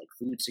areas like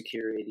food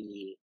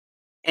security.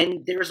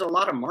 And there's a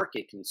lot of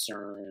market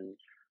concern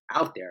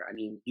out there. I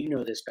mean, you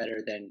know this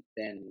better than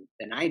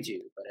I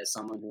do, but as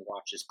someone who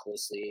watches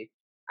closely,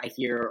 I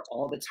hear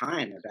all the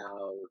time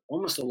about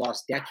almost a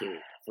lost decade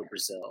for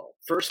Brazil.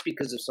 First,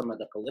 because of some of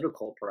the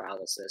political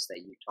paralysis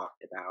that you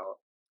talked about,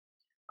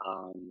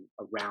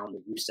 around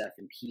the Rousseff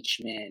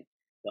impeachment,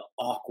 the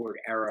awkward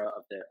era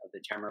of the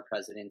Temer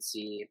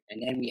presidency,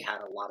 and then we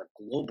had a lot of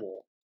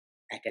global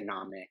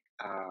economic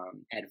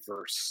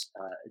adverse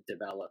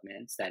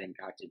developments that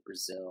impacted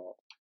Brazil,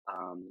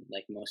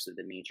 like most of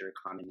the major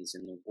economies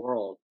in the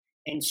world.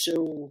 And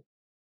so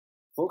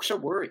folks are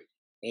worried,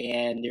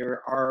 and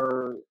there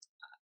are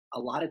a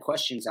lot of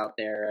questions out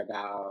there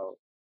about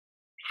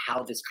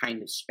how this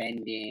kind of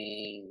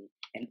spending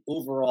and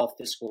overall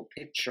fiscal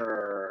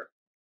picture,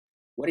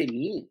 what it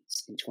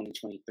means in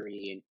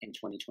 2023 and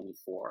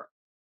 2024.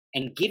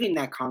 And given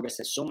that Congress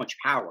has so much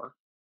power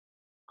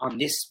on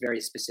this very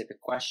specific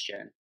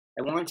question,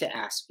 I wanted to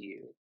ask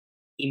you,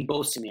 in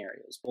both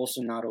scenarios,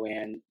 Bolsonaro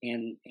and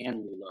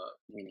Lula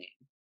winning,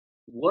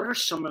 what are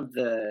some of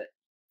the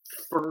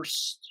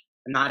first,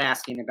 I'm not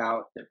asking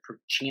about the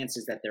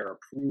chances that they're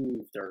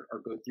approved or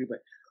go through, but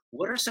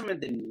what are some of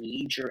the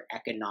major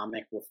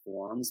economic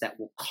reforms that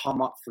will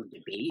come up for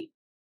debate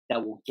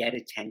that will get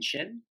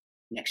attention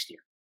next year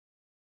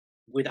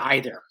with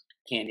either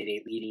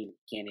leading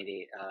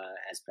candidate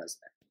as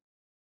president?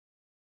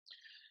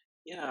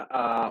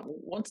 Yeah,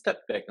 one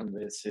step back on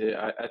this.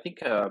 I think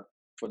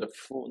for the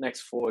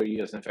next 4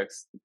 years, in fact,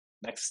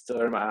 next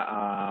term,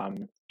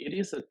 it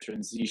is a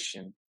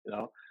transition.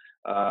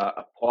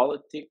 A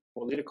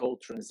political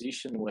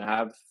transition. We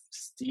have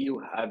still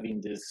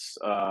having this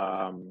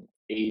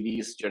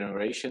 80s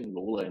generation,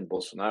 Lula and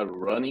Bolsonaro,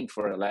 running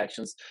for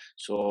elections.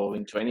 So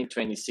in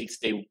 2026,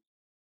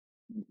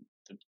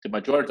 the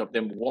majority of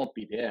them won't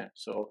be there.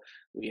 So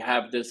we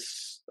have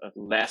this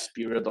last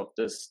period of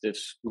this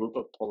group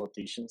of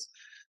politicians.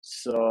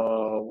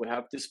 So we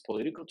have this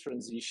political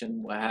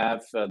transition. We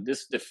have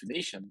this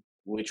definition,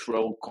 which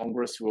role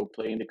Congress will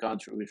play in the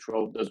country, which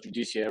role does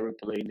judiciary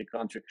play in the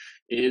country.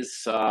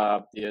 Is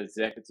the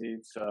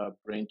executive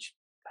branch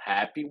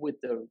happy with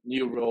the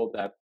new role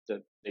that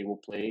they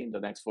will play in the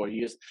next 4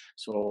 years?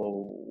 So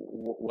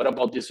what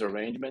about this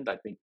arrangement? I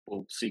think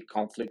we'll see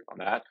conflict on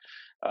that.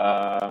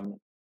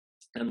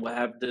 And we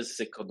have this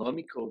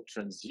economical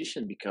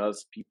transition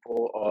because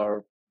people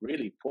are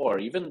really poor,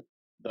 even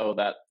though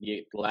that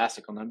the last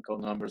economical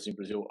numbers in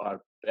Brazil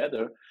are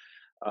better.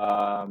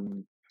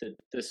 The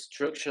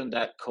destruction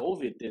that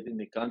COVID did in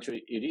the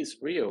country, it is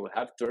real. We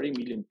have 30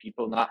 million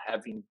people not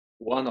having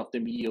one of the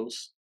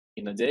meals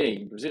in a day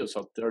in Brazil.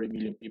 So 30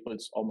 million people,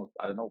 it's almost,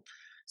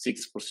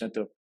 6%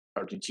 of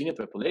Argentinian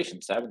population,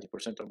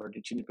 70% of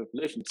Argentinian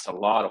population. It's a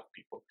lot of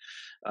people.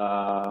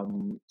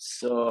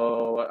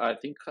 So I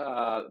think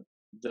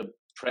the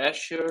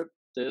pressure,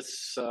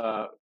 this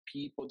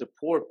people, the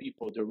poor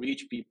people, the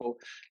rich people,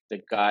 the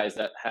guys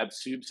that have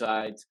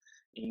subsidies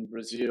in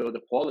Brazil, the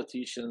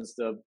politicians,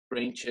 the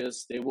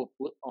branches, they will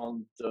put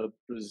on the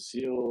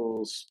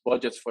Brazil's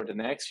budgets for the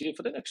next year,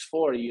 for the next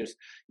 4 years.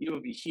 It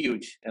will be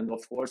huge, and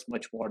of course,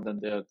 much more than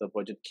the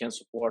budget can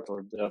support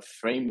or the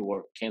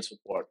framework can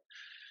support.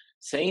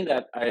 Saying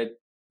that, I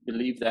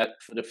believe that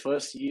for the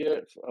first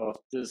year of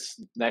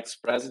this next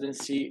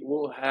presidency,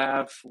 we'll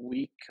have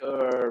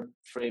weaker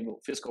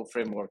fiscal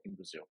framework in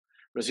Brazil.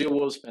 Brazil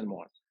will spend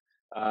more.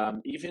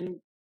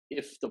 Even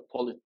if the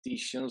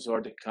politicians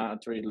or the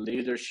country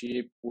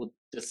leadership would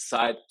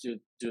decide to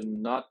do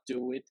not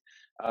do it,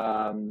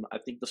 I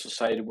think the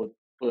society would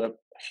put a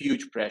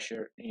huge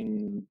pressure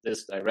in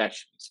this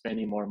direction,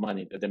 spending more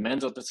money. The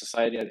demands of the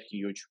society are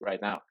huge right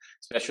now,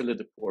 especially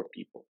the poor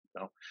people.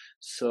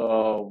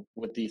 So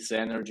with this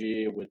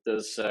energy, with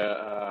this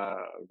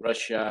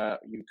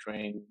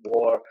Russia-Ukraine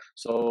war,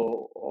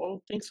 so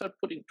all things are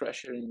putting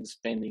pressure in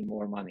spending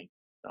more money.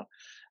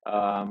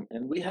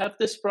 And we have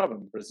this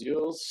problem.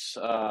 Brazil's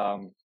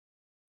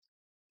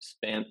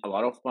spent a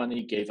lot of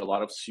money, gave a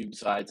lot of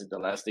subsidies in the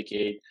last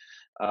decade.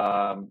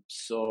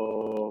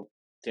 So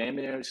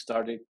Temer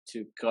started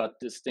to cut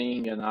this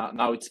thing, and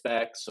now it's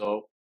back.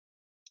 So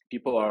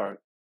people are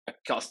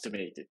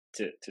accustomed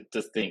to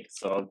this thing.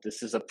 So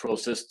this is a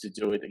process to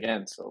do it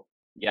again. So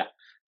yeah,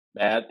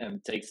 bad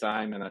and takes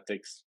time and it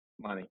takes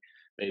money,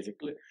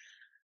 basically.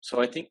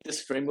 So I think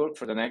this framework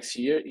for the next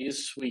year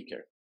is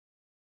weaker.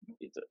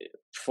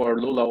 For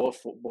Lula or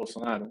for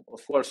Bolsonaro.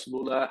 Of course,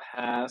 Lula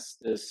has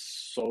this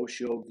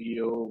social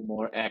view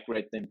more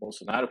accurate than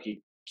Bolsonaro.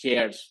 He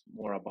cares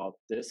more about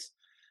this.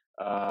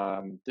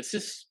 This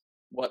is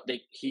what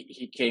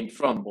he came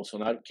from.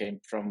 Bolsonaro came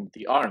from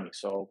the army,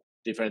 so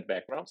different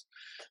backgrounds.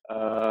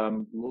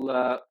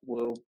 Lula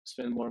will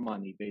spend more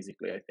money,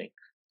 basically, I think.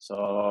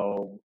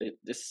 So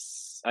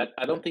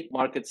I don't think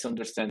markets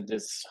understand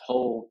this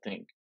whole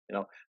thing.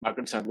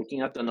 Markets are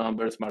looking at the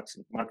numbers,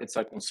 markets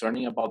are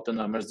concerning about the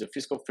numbers, the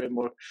fiscal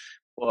framework.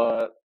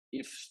 But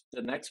if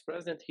the next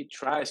president, he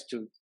tries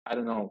to, I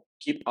don't know,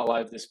 keep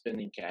alive the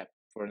spending cap,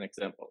 for an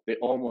example. They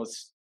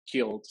almost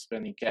killed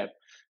spending cap.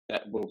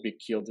 That will be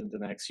killed in the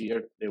next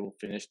year. They will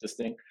finish this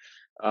thing.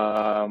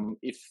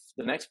 If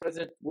the next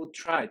president would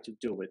try to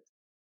do it,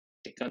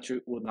 the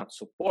country would not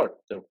support,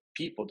 the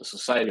people, the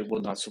society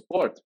would not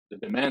support, the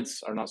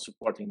demands are not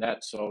supporting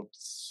that. So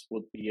this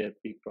would be a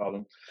big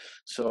problem.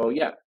 So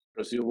yeah,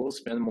 Brazil will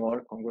spend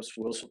more, Congress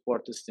will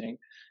support this thing.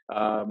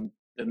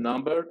 The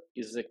number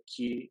is a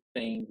key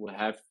thing. We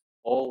have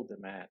all the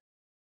math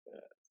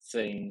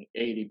saying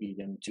 80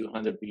 billion,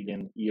 200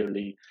 billion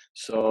yearly.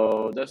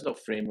 So there's no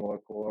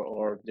framework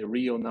or the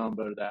real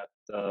number that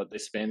the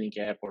spending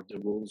cap or the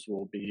rules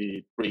will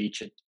be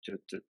breached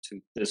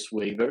to this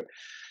waiver.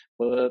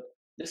 But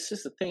this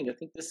is the thing. I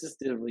think this is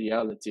the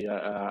reality.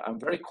 I'm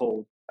very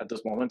cold at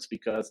this moment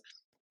because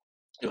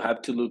you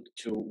have to look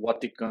to what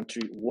the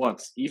country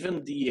wants.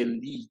 Even the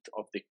elite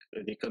of the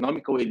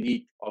economical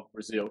elite of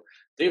Brazil,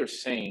 they are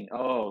saying,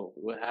 "Oh,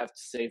 we have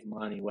to save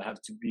money. We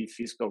have to be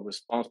fiscal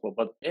responsible."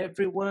 But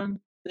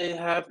everyone, they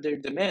have their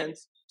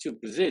demands to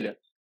Brasilia.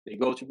 They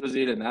go to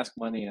Brazil and ask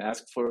money, and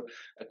ask for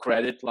a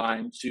credit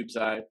line,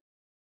 subsidy.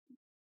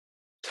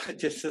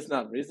 This is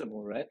not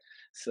reasonable, right?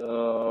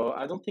 So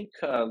I don't think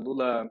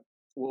Lula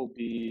will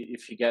be,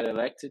 if he get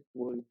elected,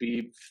 will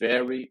be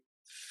very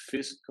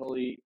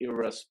fiscally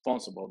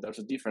irresponsible. There's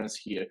a difference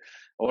here,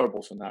 or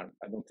Bolsonaro.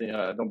 I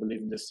don't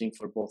believe in this thing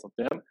for both of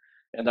them,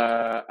 and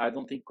I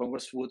don't think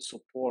Congress would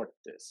support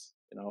this.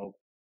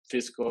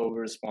 Fiscal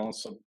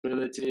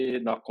responsibility,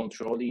 not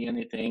controlling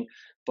anything,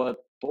 but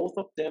both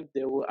of them,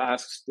 they will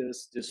ask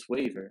this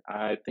waiver.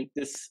 I think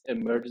this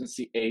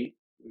emergency aid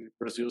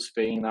Brazil's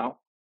paying now,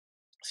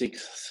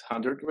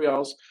 600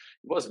 reals,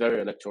 it was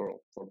very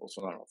electoral for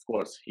Bolsonaro. Of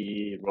course,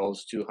 he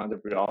rose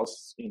 200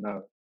 reals in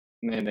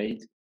an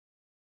aid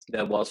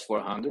that was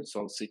 400,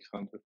 so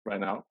 600 right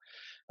now,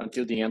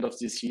 until the end of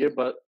this year.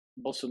 But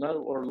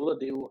Bolsonaro or Lula,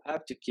 they will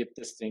have to keep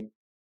this thing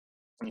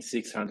in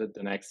 600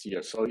 the next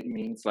year. So it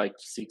means like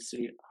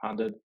 60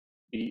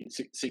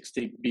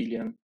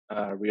 billion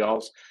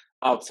reals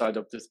outside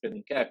of the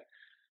spending cap.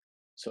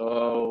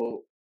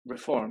 So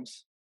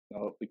reforms,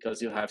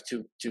 because you have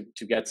to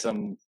get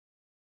some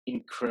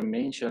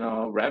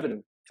incremental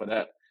revenue for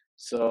that.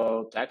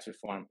 So tax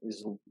reform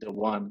is the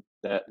one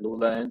that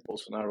Lula and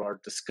Bolsonaro are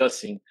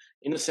discussing.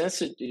 In a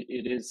sense, it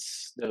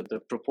is the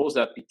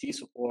proposal that PT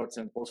supports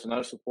and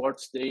Bolsonaro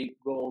supports, they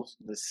go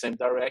in the same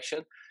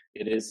direction.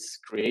 It is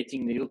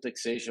creating new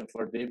taxation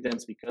for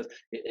dividends, because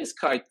it is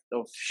kind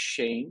of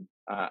shame.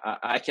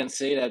 I can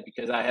say that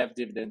because I have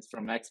dividends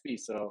from XP.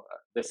 So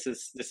this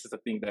is the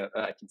thing that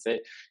I can say.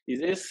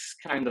 It is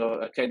kind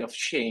of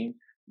shame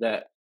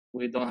that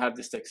we don't have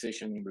this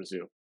taxation in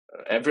Brazil.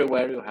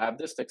 Everywhere you have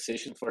this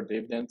taxation for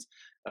dividends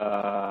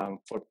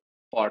for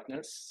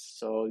partners.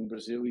 So in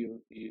Brazil,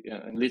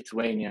 in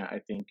Lithuania, I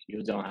think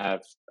you don't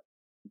have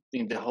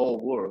in the whole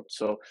world.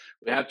 So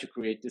we have to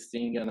create this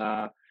thing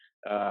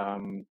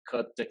and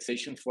cut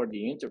taxation for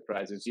the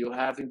enterprises. You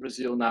have in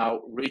Brazil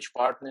now rich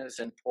partners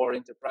and poor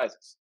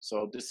enterprises.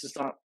 So this is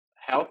not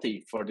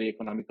healthy for the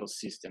economical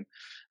system.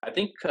 I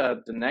think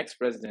the next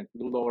president,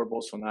 Lula or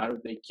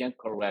Bolsonaro, they can't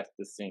correct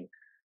this thing.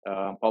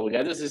 Paulo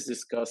Guedes is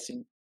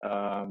discussing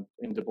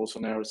in the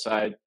Bolsonaro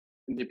side.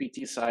 In the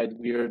PT side,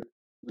 we're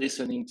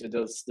listening to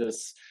this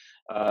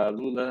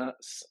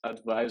Lula's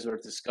advisor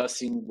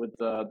discussing with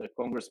the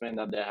congressman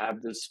that they have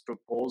this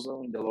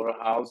proposal in the lower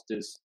house,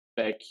 this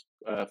PEC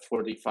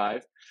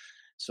 45.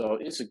 So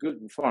it's a good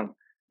reform.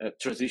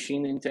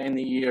 Transition in 10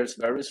 years,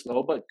 very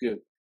slow, but good.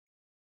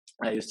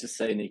 I used to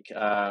say, Nick,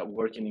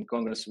 working in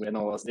Congress when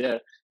I was there,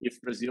 if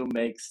Brazil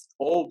makes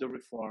all the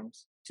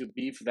reforms to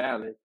be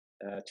valid,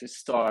 to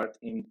start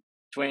in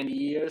 20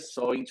 years.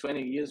 So in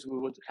 20 years, we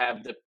would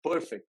have the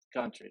perfect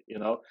country,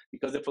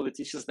 because the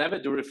politicians never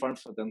do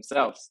reforms for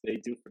themselves. They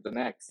do for the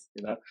next,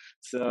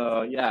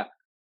 So yeah,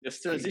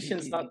 this transition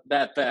is not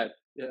that bad.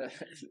 Yeah,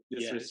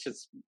 transition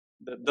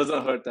that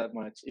doesn't hurt that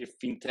much if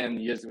in 10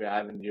 years we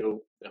have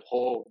the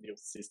whole new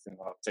system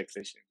of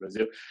taxation in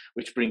Brazil,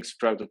 which brings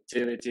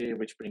productivity,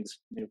 which brings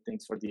new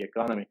things for the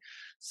economy.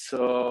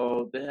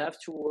 So they have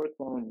to work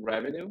on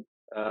revenue.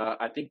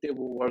 I think they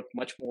will work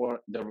much more.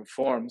 The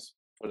reforms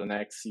for the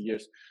next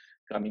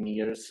coming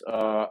years,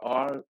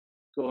 are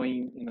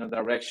going in a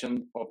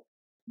direction of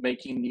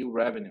making new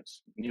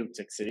revenues, new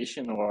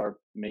taxation, or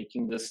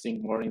making this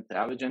thing more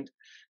intelligent,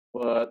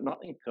 but not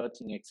in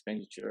cutting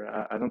expenditure.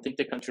 I don't think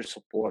the country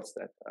supports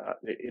that.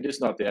 It is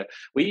not there.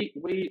 We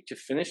to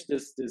finish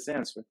this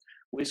answer,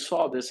 we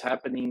saw this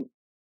happening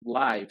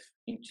live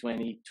in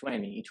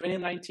 2020. In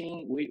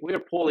 2019, we are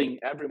polling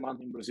every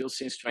month in Brazil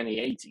since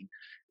 2018.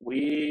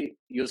 We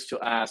used to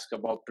ask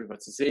about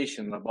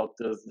privatization, about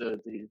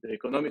the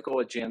economical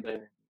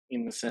agenda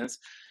in a sense.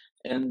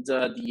 And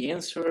the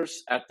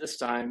answers at this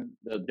time,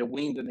 the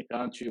wind in the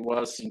country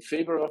was in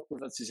favor of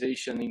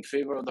privatization, in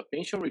favor of the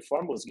pension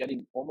reform, was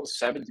getting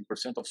almost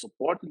 70% of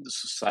support in the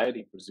society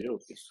in Brazil.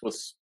 This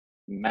was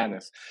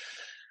madness.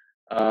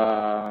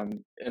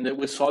 And then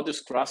we saw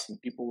this crossing.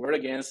 People were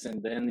against,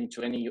 and then in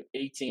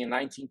 2018 and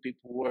 19,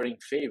 people were in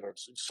favor.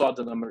 So we saw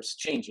the numbers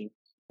changing.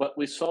 But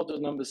we saw the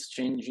numbers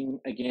changing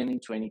again in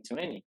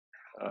 2020.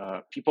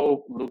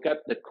 People look at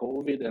the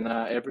COVID and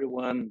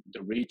everyone,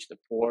 the rich, the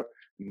poor,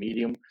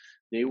 medium,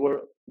 they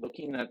were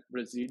looking at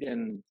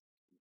Brazilian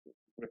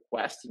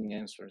requesting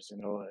answers,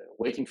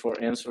 waiting for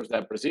answers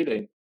that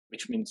Brazilian,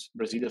 which means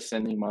Brazil is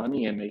sending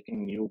money and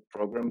making new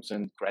programs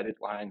and credit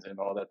lines and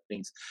all that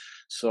things.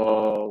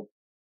 So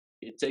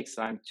it takes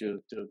time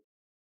to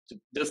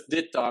this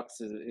detox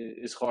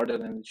is harder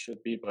than it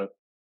should be, but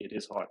it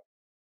is hard.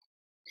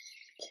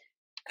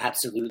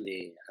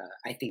 Absolutely.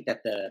 I think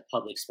that the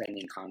public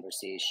spending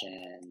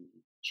conversation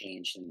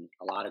changed in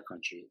a lot of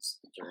countries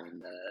during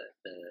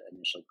the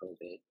initial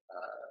COVID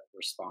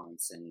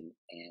response, and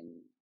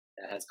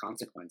that has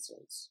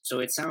consequences. So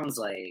it sounds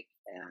like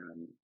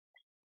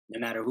no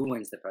matter who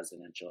wins the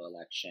presidential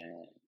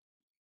election,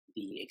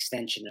 the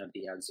extension of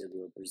the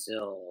Auxílio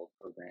Brasil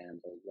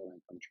program, the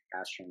low-income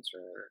cash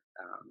transfer,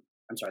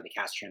 the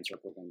cash transfer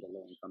program to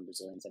low-income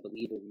Brazilians, I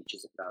believe it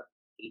reaches about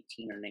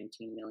 18 or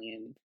 19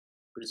 million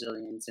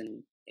Brazilians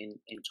in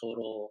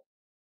total,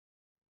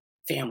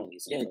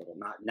 families in total,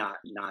 not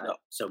no.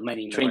 So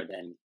many more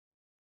than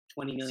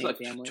 20 million like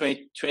families.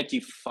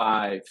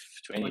 25.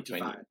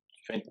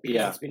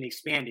 Yeah, it's been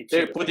expanded.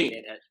 They're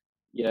putting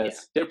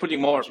they're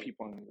putting more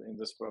people in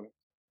this program.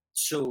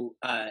 So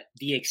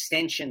the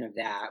extension of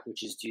that,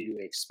 which is due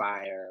to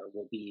expire,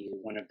 will be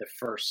one of the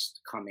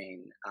first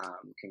coming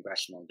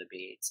congressional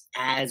debates,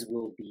 as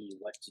will be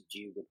what to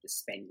do with the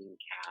spending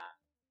cap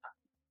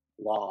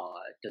law.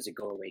 Does it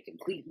go away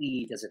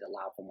completely? Does it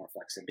allow for more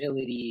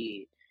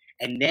flexibility?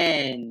 And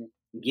then,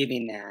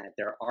 given that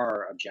there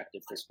are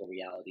objective fiscal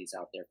realities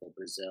out there for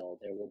Brazil,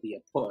 there will be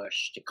a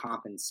push to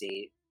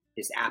compensate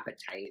this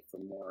appetite for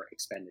more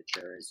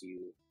expenditure, as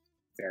you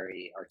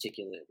very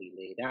articulately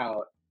laid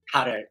out,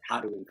 how to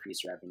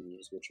increase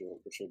revenues, which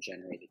will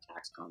generate a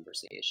tax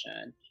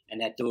conversation,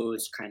 and that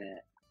those kind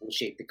of will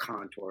shape the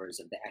contours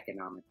of the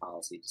economic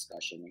policy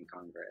discussion in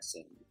Congress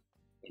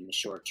in the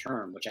short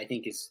term, which I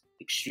think is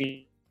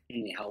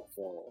extremely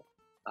helpful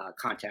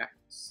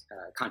context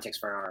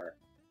for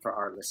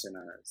our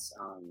listeners.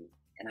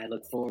 And I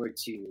look forward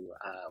to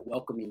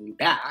welcoming you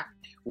back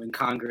when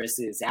Congress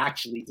is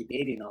actually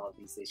debating all of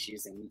these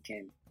issues, and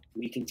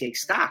we can take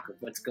stock of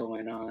what's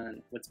going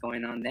on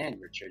then,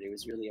 Richard. It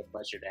was really a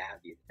pleasure to have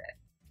you today.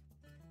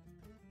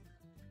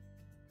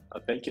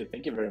 Thank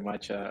you very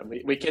much.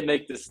 We can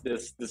make this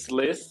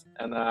list,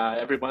 and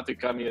everyone to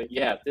come here.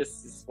 Yeah,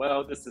 this is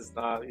not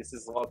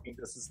working.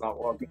 This is not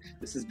working.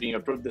 This is being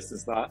approved. This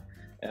is not.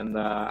 And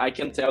I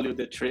can tell you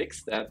the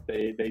tricks that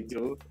they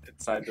do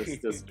inside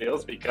this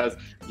bills, because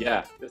we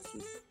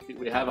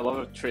have a lot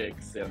of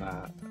tricks, and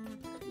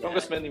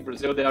congressmen in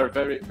Brazil, they are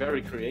very,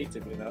 very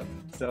creative,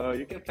 So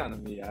you can count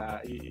on me.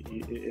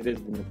 It has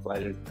been a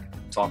pleasure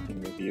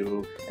talking with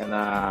you, and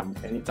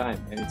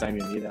anytime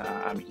you need,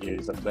 I'm here.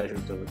 It's a pleasure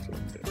to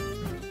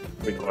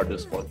record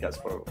this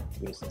podcast for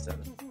Wilson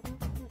Center.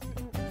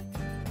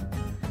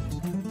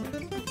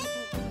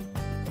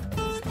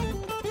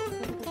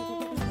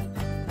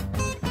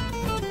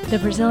 The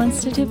Brazil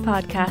Institute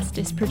podcast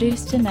is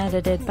produced and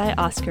edited by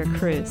Oscar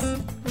Cruz.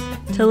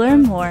 To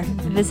learn more,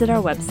 visit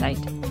our website,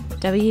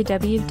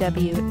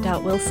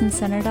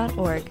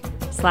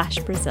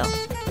 www.wilsoncenter.org/Brazil.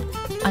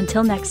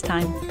 Until next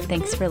time,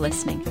 thanks for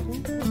listening.